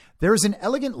 There is an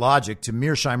elegant logic to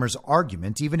Mearsheimer's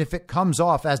argument, even if it comes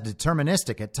off as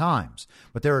deterministic at times.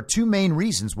 But there are two main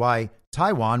reasons why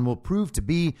Taiwan will prove to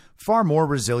be far more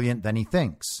resilient than he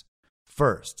thinks.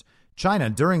 First, China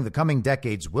during the coming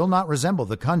decades will not resemble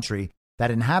the country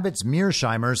that inhabits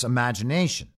Mearsheimer's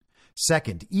imagination.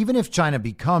 Second, even if China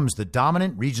becomes the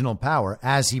dominant regional power,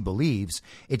 as he believes,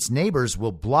 its neighbors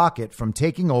will block it from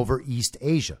taking over East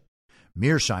Asia.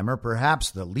 Mearsheimer, perhaps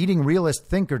the leading realist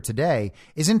thinker today,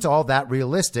 isn't all that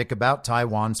realistic about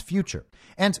Taiwan's future.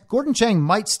 And Gordon Chang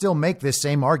might still make this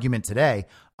same argument today.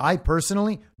 I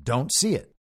personally don't see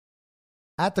it.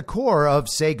 At the core of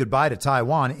Say Goodbye to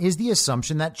Taiwan is the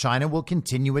assumption that China will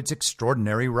continue its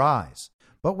extraordinary rise.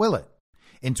 But will it?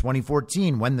 In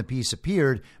 2014, when the peace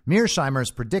appeared, Mearsheimer's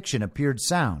prediction appeared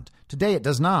sound. Today, it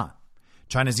does not.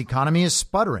 China's economy is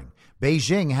sputtering.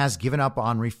 Beijing has given up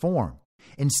on reform.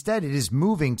 Instead, it is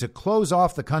moving to close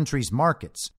off the country's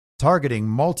markets, targeting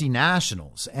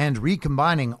multinationals and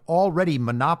recombining already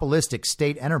monopolistic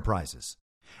state enterprises.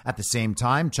 At the same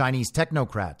time, Chinese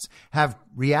technocrats have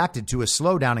reacted to a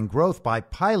slowdown in growth by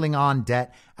piling on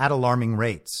debt at alarming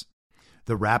rates.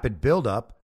 The rapid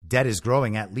buildup, debt is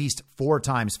growing at least 4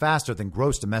 times faster than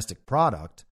gross domestic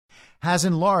product, has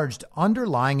enlarged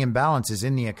underlying imbalances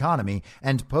in the economy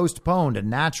and postponed a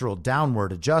natural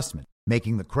downward adjustment,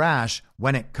 making the crash,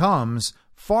 when it comes,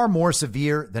 far more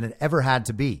severe than it ever had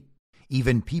to be.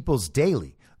 Even People's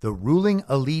Daily, the ruling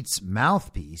elite's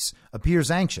mouthpiece,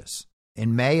 appears anxious.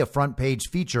 In May, a front-page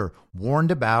feature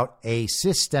warned about a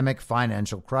systemic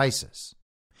financial crisis.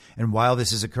 And while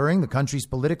this is occurring, the country's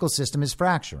political system is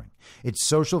fracturing, its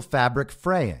social fabric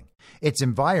fraying, its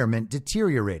environment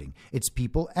deteriorating, its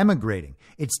people emigrating,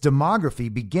 its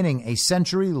demography beginning a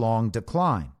century-long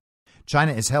decline.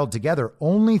 China is held together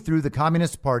only through the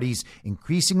Communist Party's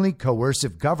increasingly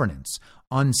coercive governance,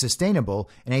 unsustainable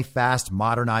in a fast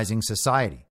modernizing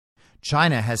society.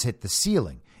 China has hit the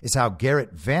ceiling, is how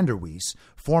Garrett Vanderwees,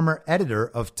 former editor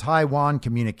of Taiwan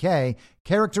Communique,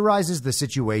 characterizes the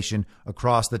situation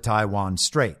across the Taiwan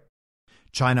Strait.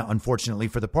 China, unfortunately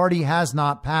for the party, has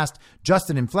not passed just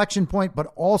an inflection point,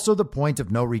 but also the point of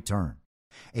no return.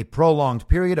 A prolonged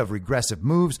period of regressive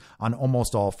moves on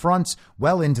almost all fronts,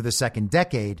 well into the second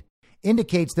decade,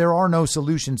 indicates there are no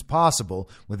solutions possible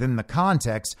within the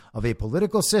context of a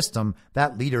political system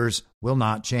that leaders will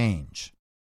not change.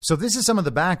 So this is some of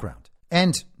the background.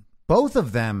 And both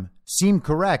of them seem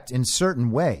correct in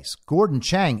certain ways. Gordon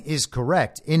Chang is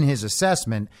correct in his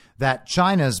assessment that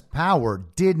China's power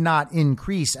did not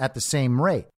increase at the same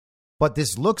rate. But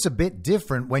this looks a bit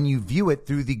different when you view it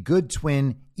through the good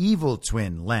twin, evil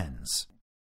twin lens.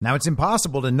 Now, it's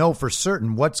impossible to know for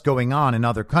certain what's going on in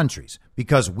other countries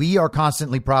because we are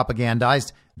constantly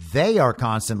propagandized, they are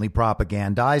constantly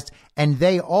propagandized, and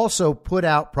they also put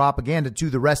out propaganda to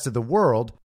the rest of the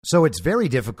world. So it's very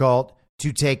difficult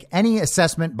to take any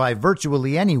assessment by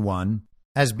virtually anyone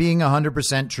as being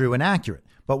 100% true and accurate.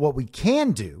 But what we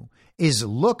can do is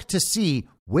look to see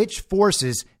which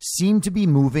forces seem to be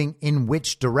moving in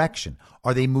which direction.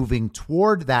 Are they moving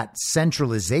toward that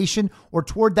centralization or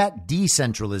toward that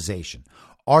decentralization?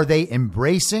 Are they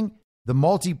embracing the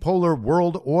multipolar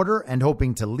world order and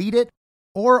hoping to lead it?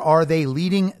 Or are they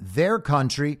leading their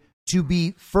country to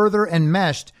be further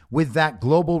enmeshed with that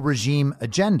global regime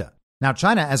agenda? Now,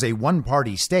 China as a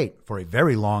one-party state for a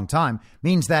very long time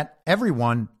means that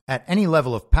everyone at any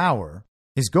level of power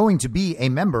is going to be a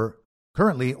member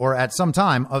currently or at some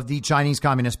time of the Chinese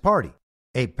Communist Party.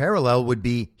 A parallel would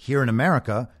be here in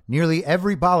America, nearly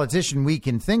every politician we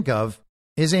can think of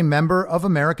is a member of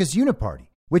America's Uniparty,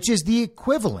 which is the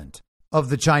equivalent of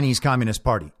the Chinese Communist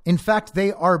Party. In fact,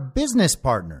 they are business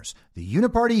partners. The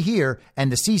Uniparty here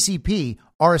and the CCP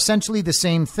are essentially the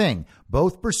same thing,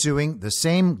 both pursuing the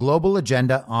same global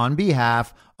agenda on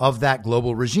behalf of that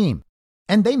global regime.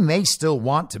 And they may still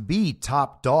want to be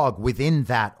top dog within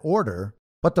that order,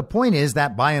 but the point is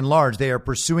that by and large, they are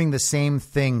pursuing the same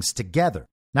things together.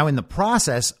 Now, in the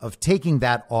process of taking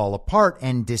that all apart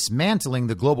and dismantling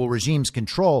the global regime's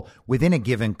control within a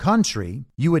given country,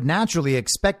 you would naturally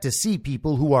expect to see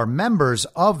people who are members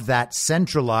of that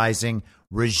centralizing,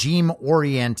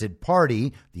 regime-oriented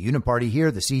party, the Uniparty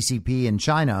here, the CCP in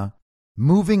China,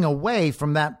 moving away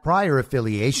from that prior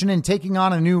affiliation and taking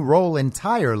on a new role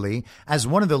entirely as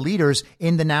one of the leaders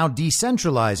in the now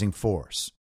decentralizing force.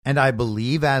 And I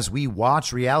believe as we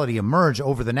watch reality emerge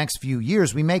over the next few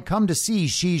years, we may come to see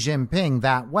Xi Jinping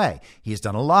that way. He has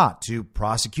done a lot to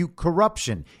prosecute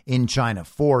corruption in China,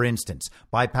 for instance,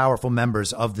 by powerful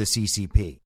members of the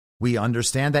CCP. We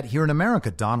understand that here in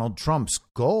America, Donald Trump's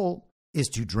goal is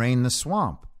to drain the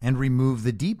swamp and remove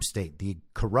the deep state, the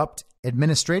corrupt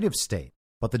administrative state.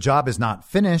 But the job is not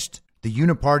finished. The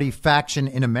Uniparty faction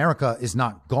in America is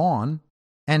not gone.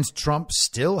 And Trump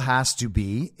still has to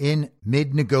be in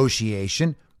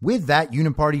mid-negotiation with that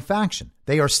Uniparty faction.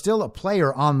 They are still a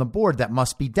player on the board that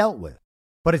must be dealt with.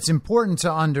 But it's important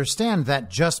to understand that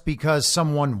just because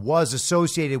someone was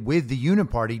associated with the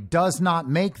Uniparty does not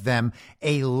make them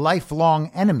a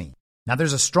lifelong enemy. Now,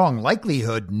 there's a strong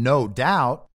likelihood, no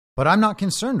doubt, but I'm not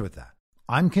concerned with that.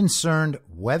 I'm concerned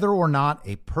whether or not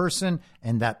a person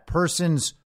and that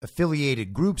person's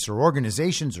affiliated groups or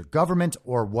organizations or government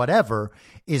or whatever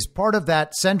is part of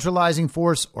that centralizing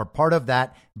force or part of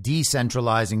that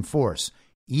decentralizing force.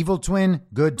 Evil twin,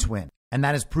 good twin. And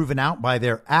that is proven out by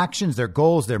their actions, their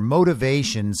goals, their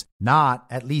motivations,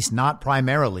 at least not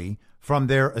primarily, from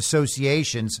their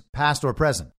associations, past or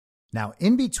present. Now,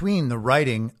 in between the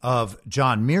writing of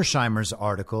John Mearsheimer's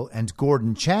article and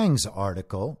Gordon Chang's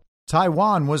article,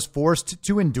 Taiwan was forced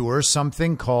to endure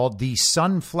something called the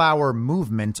Sunflower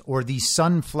Movement or the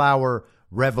Sunflower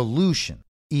Revolution.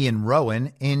 Ian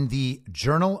Rowan, in the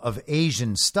Journal of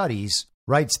Asian Studies,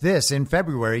 writes this in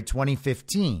February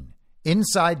 2015.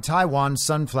 Inside Taiwan's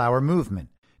Sunflower Movement,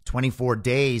 24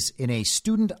 days in a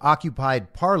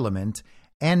student-occupied parliament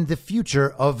and the future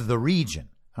of the region.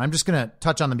 I'm just going to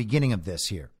touch on the beginning of this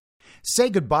here. Say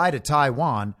Goodbye to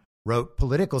Taiwan, wrote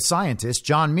political scientist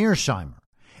John Mearsheimer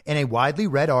in a widely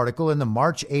read article in the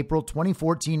March-April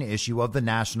 2014 issue of the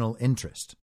National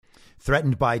Interest.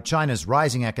 Threatened by China's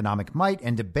rising economic might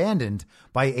and abandoned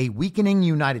by a weakening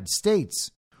United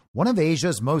States, one of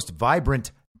Asia's most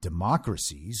vibrant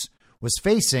democracies was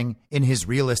facing, in his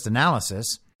realist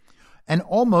analysis, an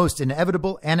almost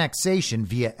inevitable annexation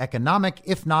via economic,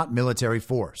 if not military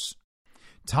force.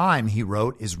 Time, he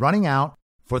wrote, is running out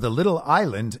for the little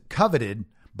island coveted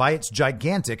by its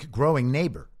gigantic growing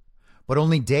neighbor. But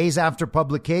only days after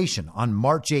publication, on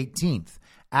March 18th,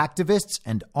 activists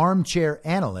and armchair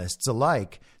analysts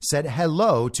alike said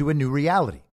hello to a new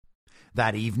reality.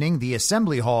 That evening, the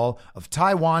assembly hall of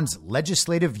Taiwan's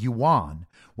legislative yuan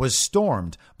was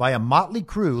stormed by a motley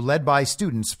crew led by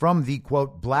students from the,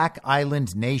 quote, Black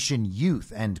Island Nation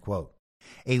Youth, end quote.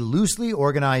 A loosely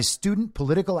organized student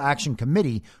political action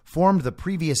committee formed the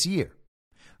previous year.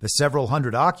 The several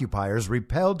hundred occupiers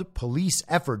repelled police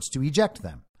efforts to eject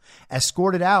them,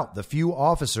 escorted out the few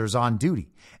officers on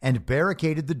duty, and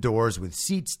barricaded the doors with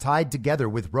seats tied together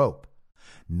with rope.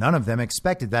 None of them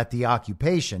expected that the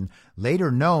occupation,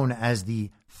 later known as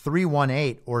the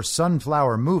 318 or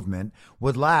Sunflower Movement,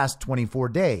 would last 24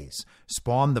 days,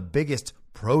 spawn the biggest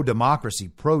pro-democracy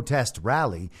protest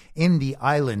rally in the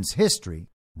island's history,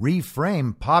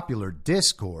 reframe popular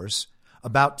discourse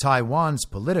about Taiwan's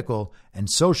political and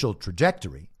social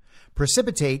trajectory,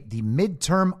 precipitate the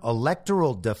midterm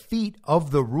electoral defeat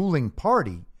of the ruling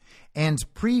party, and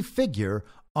prefigure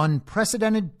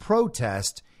unprecedented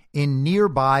protest in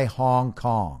nearby Hong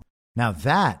Kong. Now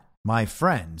that, my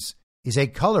friends, is a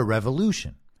color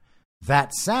revolution.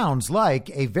 That sounds like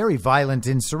a very violent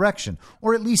insurrection,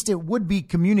 or at least it would be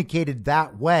communicated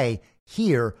that way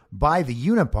here by the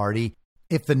Uniparty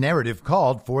if the narrative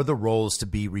called for the roles to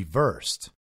be reversed.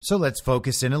 So let's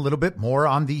focus in a little bit more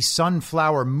on the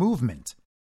Sunflower Movement.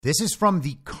 This is from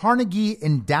the Carnegie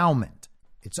Endowment.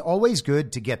 It's always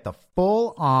good to get the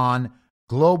full-on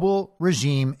global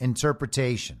regime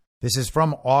interpretation. This is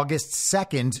from August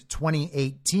 2nd,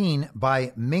 2018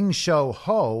 by Ming-Sho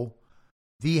Ho.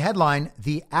 The headline,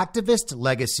 The Activist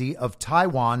Legacy of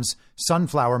Taiwan's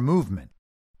Sunflower Movement.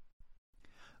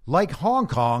 Like Hong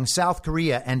Kong, South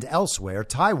Korea, and elsewhere,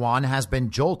 Taiwan has been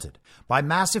jolted by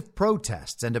massive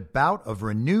protests and a bout of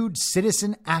renewed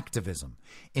citizen activism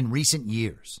in recent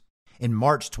years. In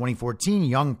March 2014,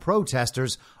 young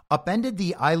protesters upended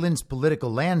the island's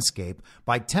political landscape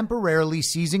by temporarily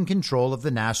seizing control of the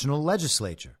national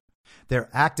legislature. Their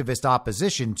activist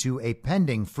opposition to a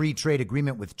pending free trade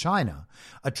agreement with China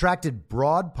attracted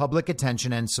broad public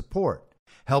attention and support,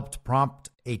 helped prompt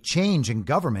a change in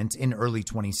government in early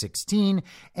 2016,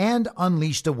 and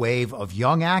unleashed a wave of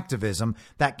young activism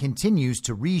that continues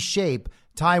to reshape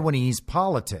Taiwanese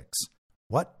politics.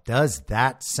 What does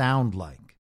that sound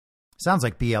like? Sounds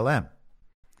like BLM.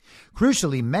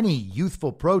 Crucially, many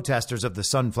youthful protesters of the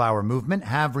Sunflower Movement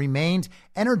have remained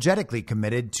energetically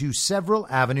committed to several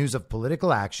avenues of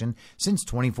political action since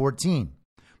 2014.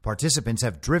 Participants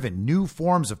have driven new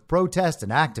forms of protest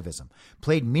and activism,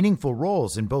 played meaningful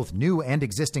roles in both new and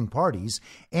existing parties,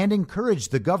 and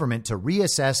encouraged the government to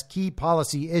reassess key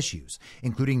policy issues,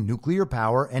 including nuclear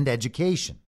power and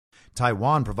education.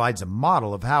 Taiwan provides a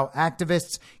model of how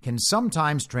activists can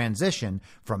sometimes transition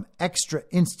from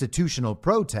extra-institutional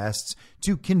protests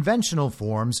to conventional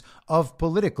forms of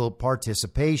political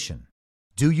participation.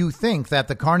 Do you think that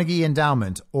the Carnegie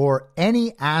Endowment or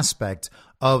any aspect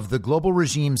of the global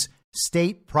regime's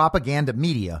state propaganda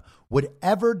media would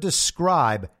ever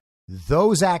describe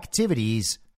those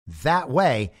activities that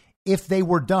way if they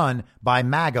were done by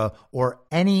MAGA or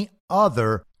any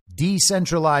other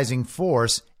decentralizing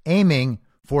force aiming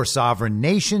for sovereign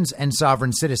nations and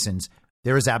sovereign citizens?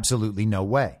 There is absolutely no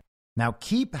way. Now,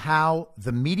 keep how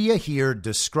the media here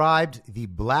described the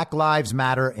Black Lives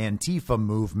Matter Antifa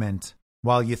movement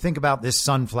while you think about this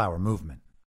Sunflower Movement.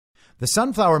 The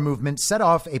Sunflower Movement set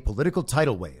off a political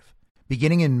tidal wave.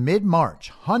 Beginning in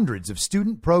mid-March, hundreds of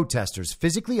student protesters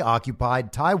physically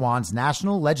occupied Taiwan's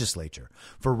national legislature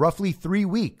for roughly 3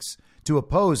 weeks to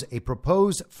oppose a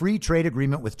proposed free trade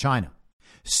agreement with China.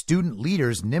 Student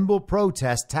leaders' nimble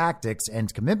protest tactics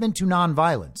and commitment to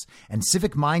nonviolence and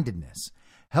civic-mindedness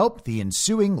helped the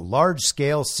ensuing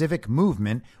large-scale civic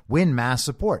movement win mass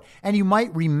support. And you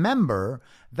might remember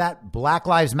that Black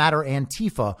Lives Matter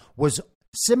Antifa was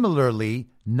similarly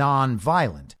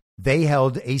nonviolent. They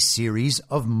held a series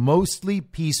of mostly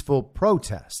peaceful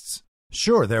protests.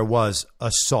 Sure, there was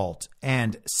assault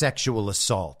and sexual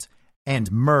assault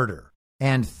and murder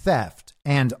and theft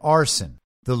and arson,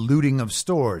 the looting of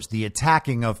stores, the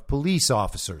attacking of police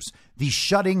officers, the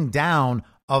shutting down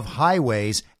of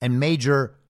highways and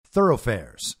major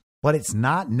thoroughfares. But it's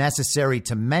not necessary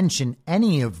to mention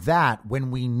any of that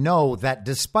when we know that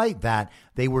despite that,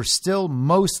 they were still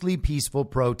mostly peaceful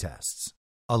protests.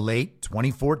 A late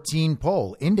 2014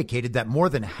 poll indicated that more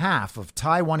than half of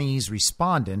Taiwanese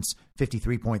respondents,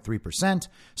 53.3%,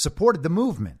 supported the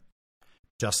movement,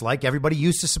 just like everybody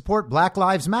used to support Black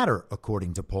Lives Matter,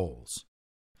 according to polls.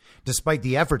 Despite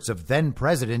the efforts of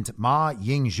then-President Ma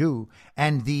Ying-jeou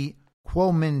and the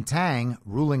Kuomintang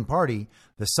ruling party,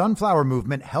 the Sunflower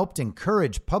Movement helped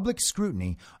encourage public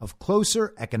scrutiny of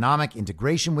closer economic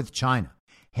integration with China,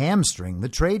 hamstring the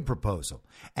trade proposal,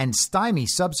 and stymie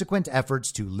subsequent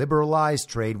efforts to liberalize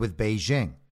trade with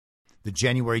Beijing. The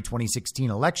January 2016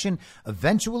 election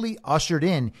eventually ushered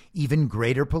in even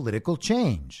greater political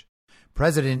change.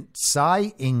 President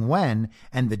Tsai Ing-wen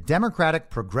and the Democratic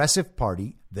Progressive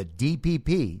Party, the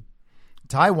DPP,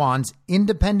 Taiwan's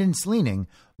independence-leaning,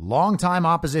 longtime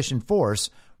opposition force,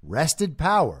 wrested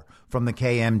power from the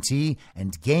KMT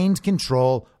and gained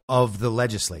control of the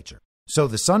legislature. So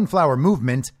the Sunflower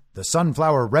Movement, the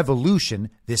Sunflower Revolution,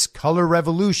 this color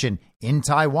revolution in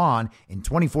Taiwan in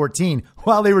 2014,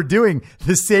 while they were doing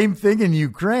the same thing in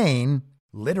Ukraine,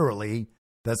 literally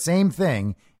the same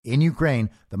thing in Ukraine,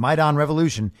 the Maidan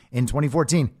Revolution in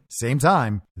 2014, same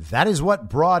time, that is what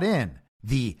brought in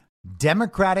the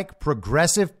Democratic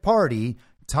Progressive Party,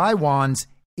 Taiwan's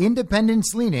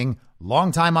independence-leaning,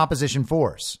 longtime opposition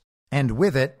force, and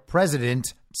with it,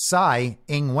 President Tsai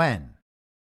Ing-wen.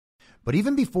 But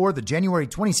even before the January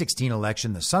 2016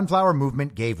 election, the Sunflower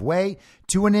Movement gave way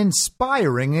to an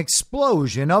inspiring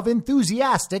explosion of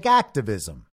enthusiastic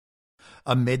activism.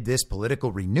 Amid this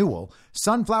political renewal,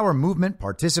 Sunflower Movement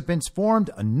participants formed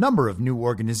a number of new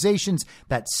organizations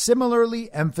that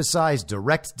similarly emphasize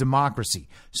direct democracy,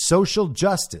 social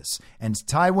justice, and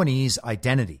Taiwanese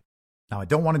identity. Now, I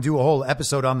don't want to do a whole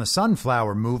episode on the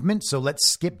Sunflower Movement, so let's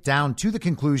skip down to the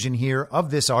conclusion here of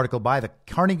this article by the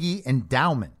Carnegie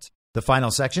Endowment. The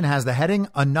final section has the heading,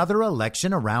 Another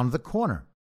Election Around the Corner.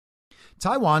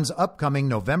 Taiwan's upcoming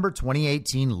November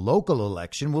 2018 local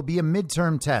election will be a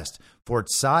midterm test for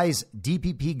Tsai's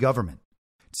DPP government.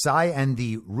 Tsai and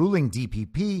the ruling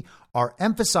DPP are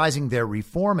emphasizing their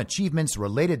reform achievements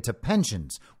related to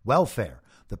pensions, welfare,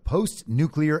 the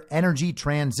post-nuclear energy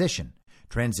transition,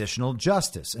 transitional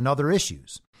justice, and other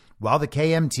issues, while the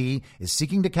KMT is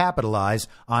seeking to capitalize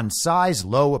on Tsai's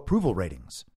low approval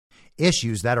ratings.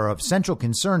 Issues that are of central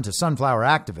concern to Sunflower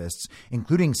activists,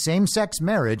 including same-sex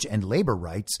marriage and labor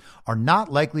rights, are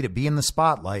not likely to be in the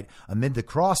spotlight amid the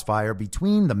crossfire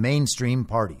between the mainstream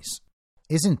parties.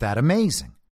 Isn't that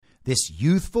amazing? This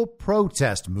youthful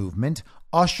protest movement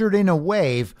ushered in a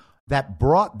wave that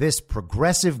brought this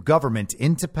progressive government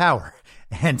into power,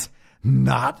 and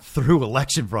not through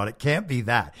election fraud. It can't be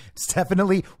that. It's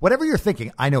definitely, whatever you're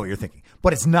thinking, I know what you're thinking,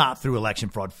 but it's not through election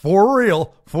fraud. For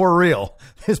real, for real.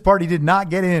 This party did not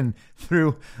get in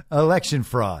through election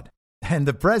fraud. And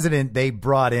the president they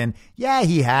brought in, yeah,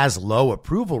 he has low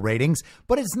approval ratings,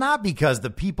 but it's not because the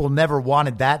people never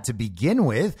wanted that to begin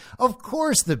with. Of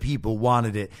course the people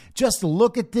wanted it. Just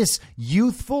look at this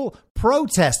youthful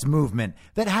protest movement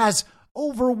that has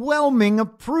overwhelming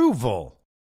approval.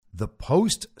 The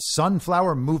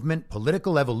post-Sunflower Movement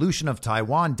political evolution of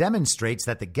Taiwan demonstrates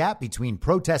that the gap between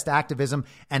protest activism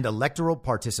and electoral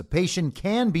participation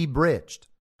can be bridged.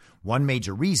 One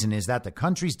major reason is that the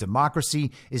country's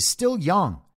democracy is still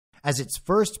young, as its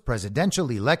first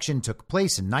presidential election took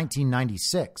place in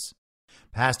 1996.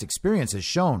 Past experience has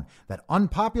shown that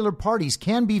unpopular parties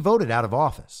can be voted out of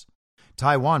office.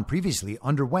 Taiwan previously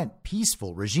underwent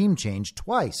peaceful regime change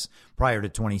twice prior to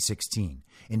 2016,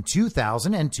 in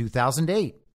 2000 and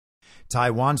 2008.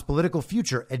 Taiwan's political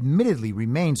future admittedly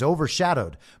remains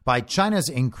overshadowed by China's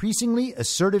increasingly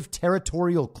assertive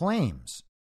territorial claims.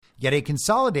 Yet a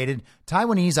consolidated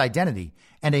Taiwanese identity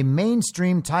and a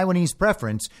mainstream Taiwanese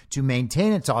preference to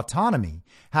maintain its autonomy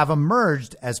have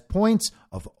emerged as points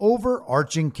of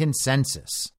overarching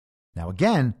consensus. Now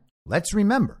again, let's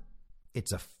remember,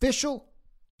 it's official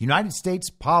United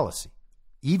States policy,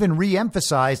 even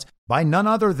re-emphasized by none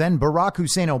other than Barack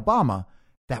Hussein Obama,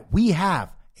 that we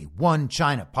have a one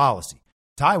China policy.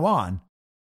 Taiwan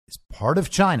is part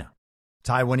of China.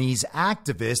 Taiwanese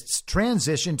activists'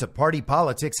 transition to party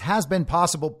politics has been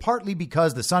possible partly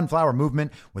because the Sunflower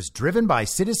Movement was driven by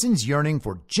citizens yearning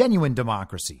for genuine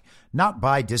democracy, not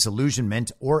by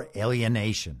disillusionment or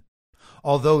alienation.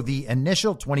 Although the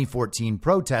initial 2014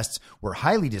 protests were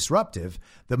highly disruptive,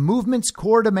 the movement's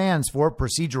core demands for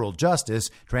procedural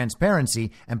justice,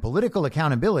 transparency, and political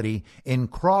accountability in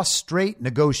cross-strait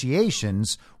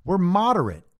negotiations were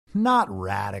moderate, not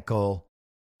radical.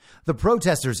 The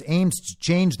protesters aimed to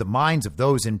change the minds of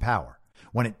those in power.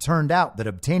 When it turned out that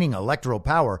obtaining electoral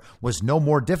power was no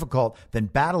more difficult than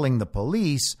battling the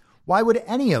police, why would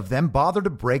any of them bother to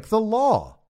break the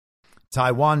law?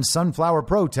 Taiwan's Sunflower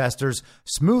protesters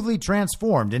smoothly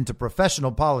transformed into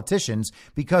professional politicians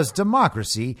because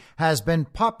democracy has been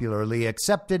popularly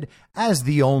accepted as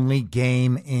the only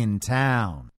game in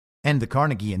town. And the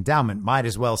Carnegie Endowment might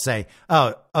as well say,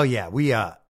 oh yeah,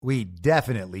 We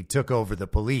definitely took over the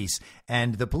police,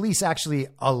 and the police actually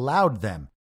allowed them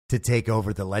to take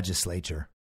over the legislature.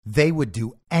 They would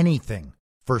do anything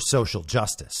for social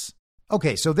justice.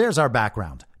 Okay, so there's our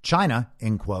background. China,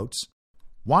 in quotes,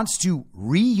 wants to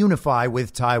reunify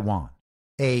with Taiwan,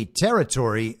 a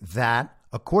territory that,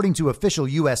 according to official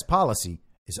U.S. policy,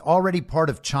 is already part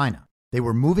of China. They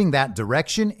were moving that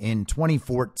direction in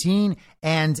 2014,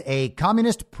 and a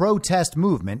communist protest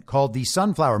movement called the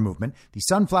Sunflower Movement, the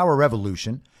Sunflower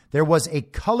Revolution. There was a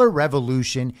color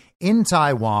revolution in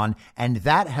Taiwan, and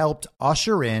that helped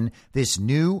usher in this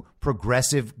new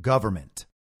progressive government.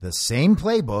 The same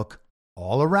playbook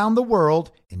all around the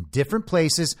world in different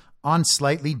places on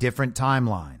slightly different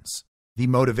timelines. The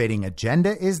motivating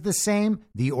agenda is the same.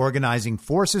 The organizing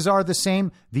forces are the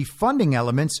same. The funding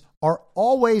elements are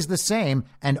always the same.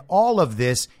 And all of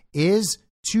this is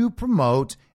to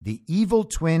promote the evil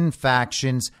twin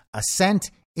factions'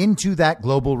 ascent into that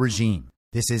global regime.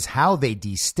 This is how they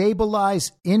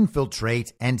destabilize,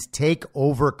 infiltrate, and take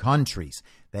over countries.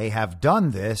 They have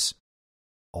done this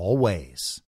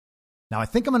always. Now, I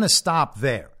think I'm going to stop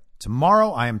there.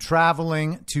 Tomorrow, I am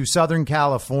traveling to Southern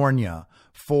California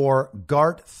for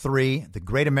GART 3, the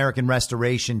Great American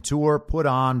Restoration Tour put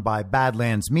on by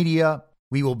Badlands Media.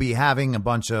 We will be having a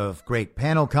bunch of great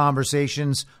panel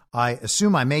conversations. I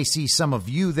assume I may see some of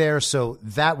you there, so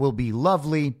that will be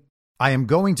lovely. I am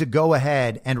going to go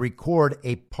ahead and record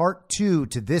a part 2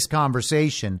 to this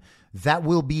conversation that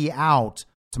will be out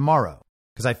tomorrow,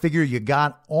 because I figure you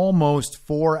got almost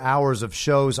 4 hours of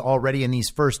shows already in these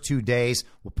first 2 days.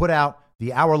 We'll put out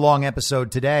the hour-long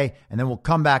episode today, and then we'll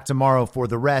come back tomorrow for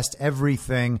the rest,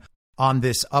 everything on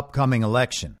this upcoming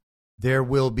election. There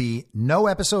will be no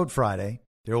episode Friday.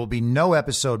 There will be no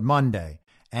episode Monday.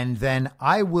 And then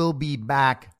I will be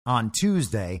back on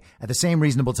Tuesday at the same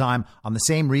reasonable time on the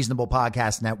same reasonable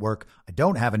podcast network. I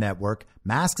don't have a network.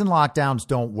 Masks and lockdowns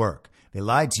don't work. They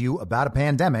lied to you about a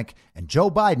pandemic, and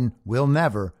Joe Biden will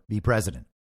never be president.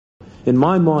 In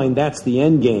my mind, that's the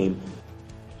end game.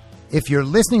 If you're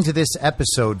listening to this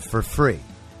episode for free,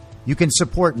 you can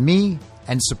support me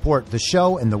and support the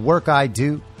show and the work I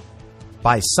do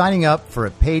by signing up for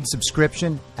a paid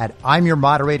subscription at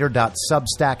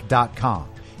imyourmoderator.substack.com.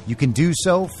 You can do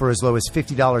so for as low as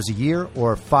 $50 a year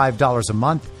or $5 a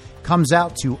month. Comes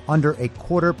out to under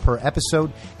 $0.25 per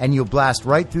episode, and you'll blast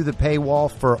right through the paywall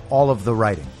for all of the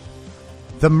writing.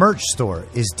 The merch store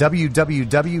is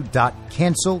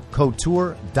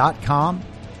www.cancelcouture.com,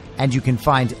 and you can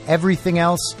find everything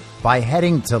else by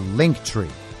heading to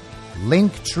Linktree,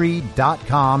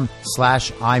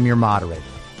 linktree.com/I'mYourModerator.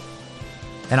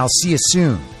 And I'll see you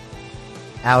soon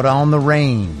out on the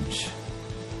range.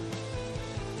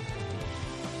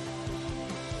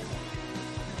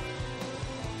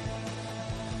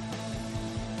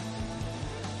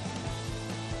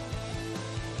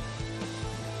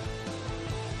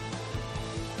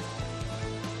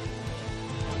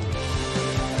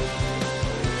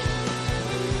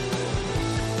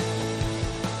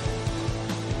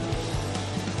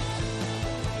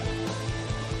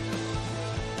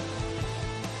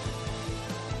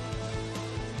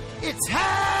 It's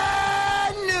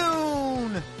high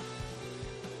noon.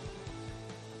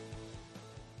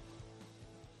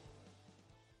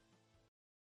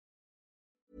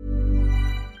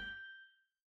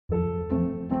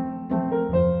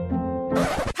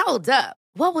 Hold up.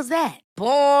 What was that?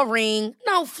 Boring.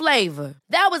 No flavor.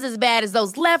 That was as bad as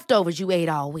those leftovers you ate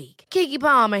all week. Keke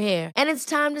Palmer here, and it's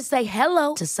time to say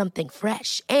hello to something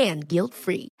fresh and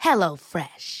guilt-free. Hello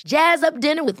Fresh. Jazz up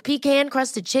dinner with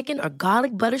pecan-crusted chicken or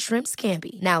garlic butter shrimp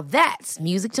scampi. Now that's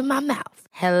music to my mouth.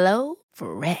 Hello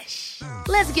Fresh.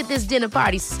 Let's get this dinner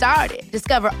party started.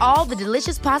 Discover all the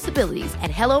delicious possibilities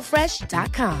at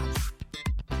hellofresh.com.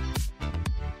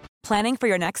 Planning for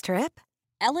your next trip?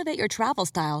 Elevate your travel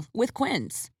style with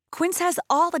Quince. Quince has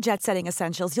all the jet-setting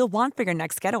essentials you'll want for your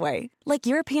next getaway, like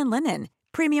European linen,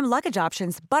 premium luggage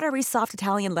options, buttery soft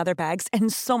Italian leather bags,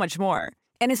 and so much more.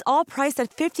 And is all priced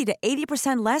at 50 to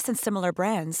 80% less than similar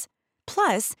brands.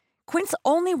 Plus, Quince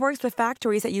only works with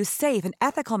factories that use safe and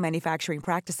ethical manufacturing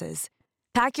practices.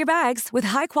 Pack your bags with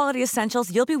high-quality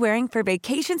essentials you'll be wearing for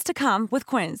vacations to come with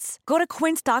Quince. Go to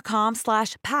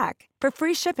quince.com/pack for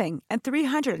free shipping and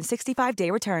 365-day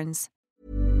returns.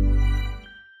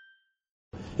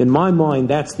 In my mind,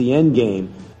 that's the end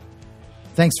game.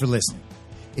 Thanks for listening.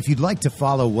 If you'd like to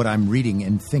follow what I'm reading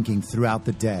and thinking throughout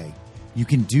the day, you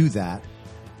can do that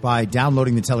by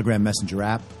downloading the Telegram Messenger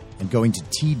app and going to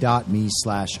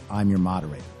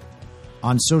t.me/I'mYourModerator.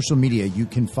 On social media, you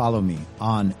can follow me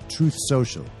on Truth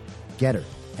Social, Getter,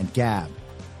 and Gab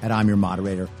at I'm Your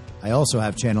Moderator. I also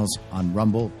have channels on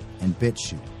Rumble and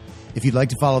BitChute. If you'd like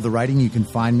to follow the writing, you can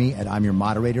find me at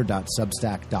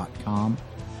imyourmoderator.substack.com.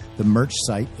 The merch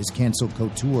site is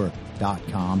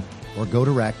cancelcouture.com, or go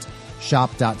direct,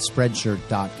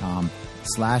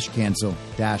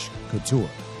 shop.spreadshirt.com/cancel-couture.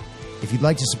 If you'd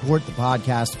like to support the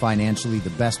podcast financially, the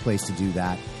best place to do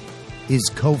that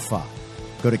is Ko-Fi.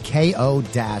 Go to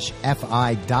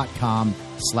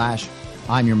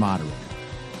ko-fi.com/imyourmoderator.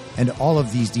 And all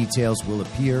of these details will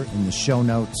appear in the show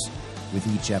notes with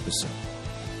each episode.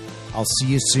 I'll see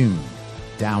you soon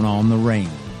down on the range.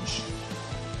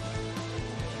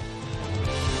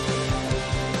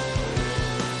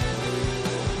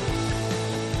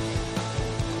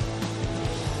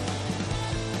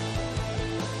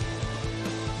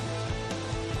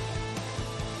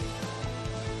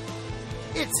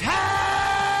 It's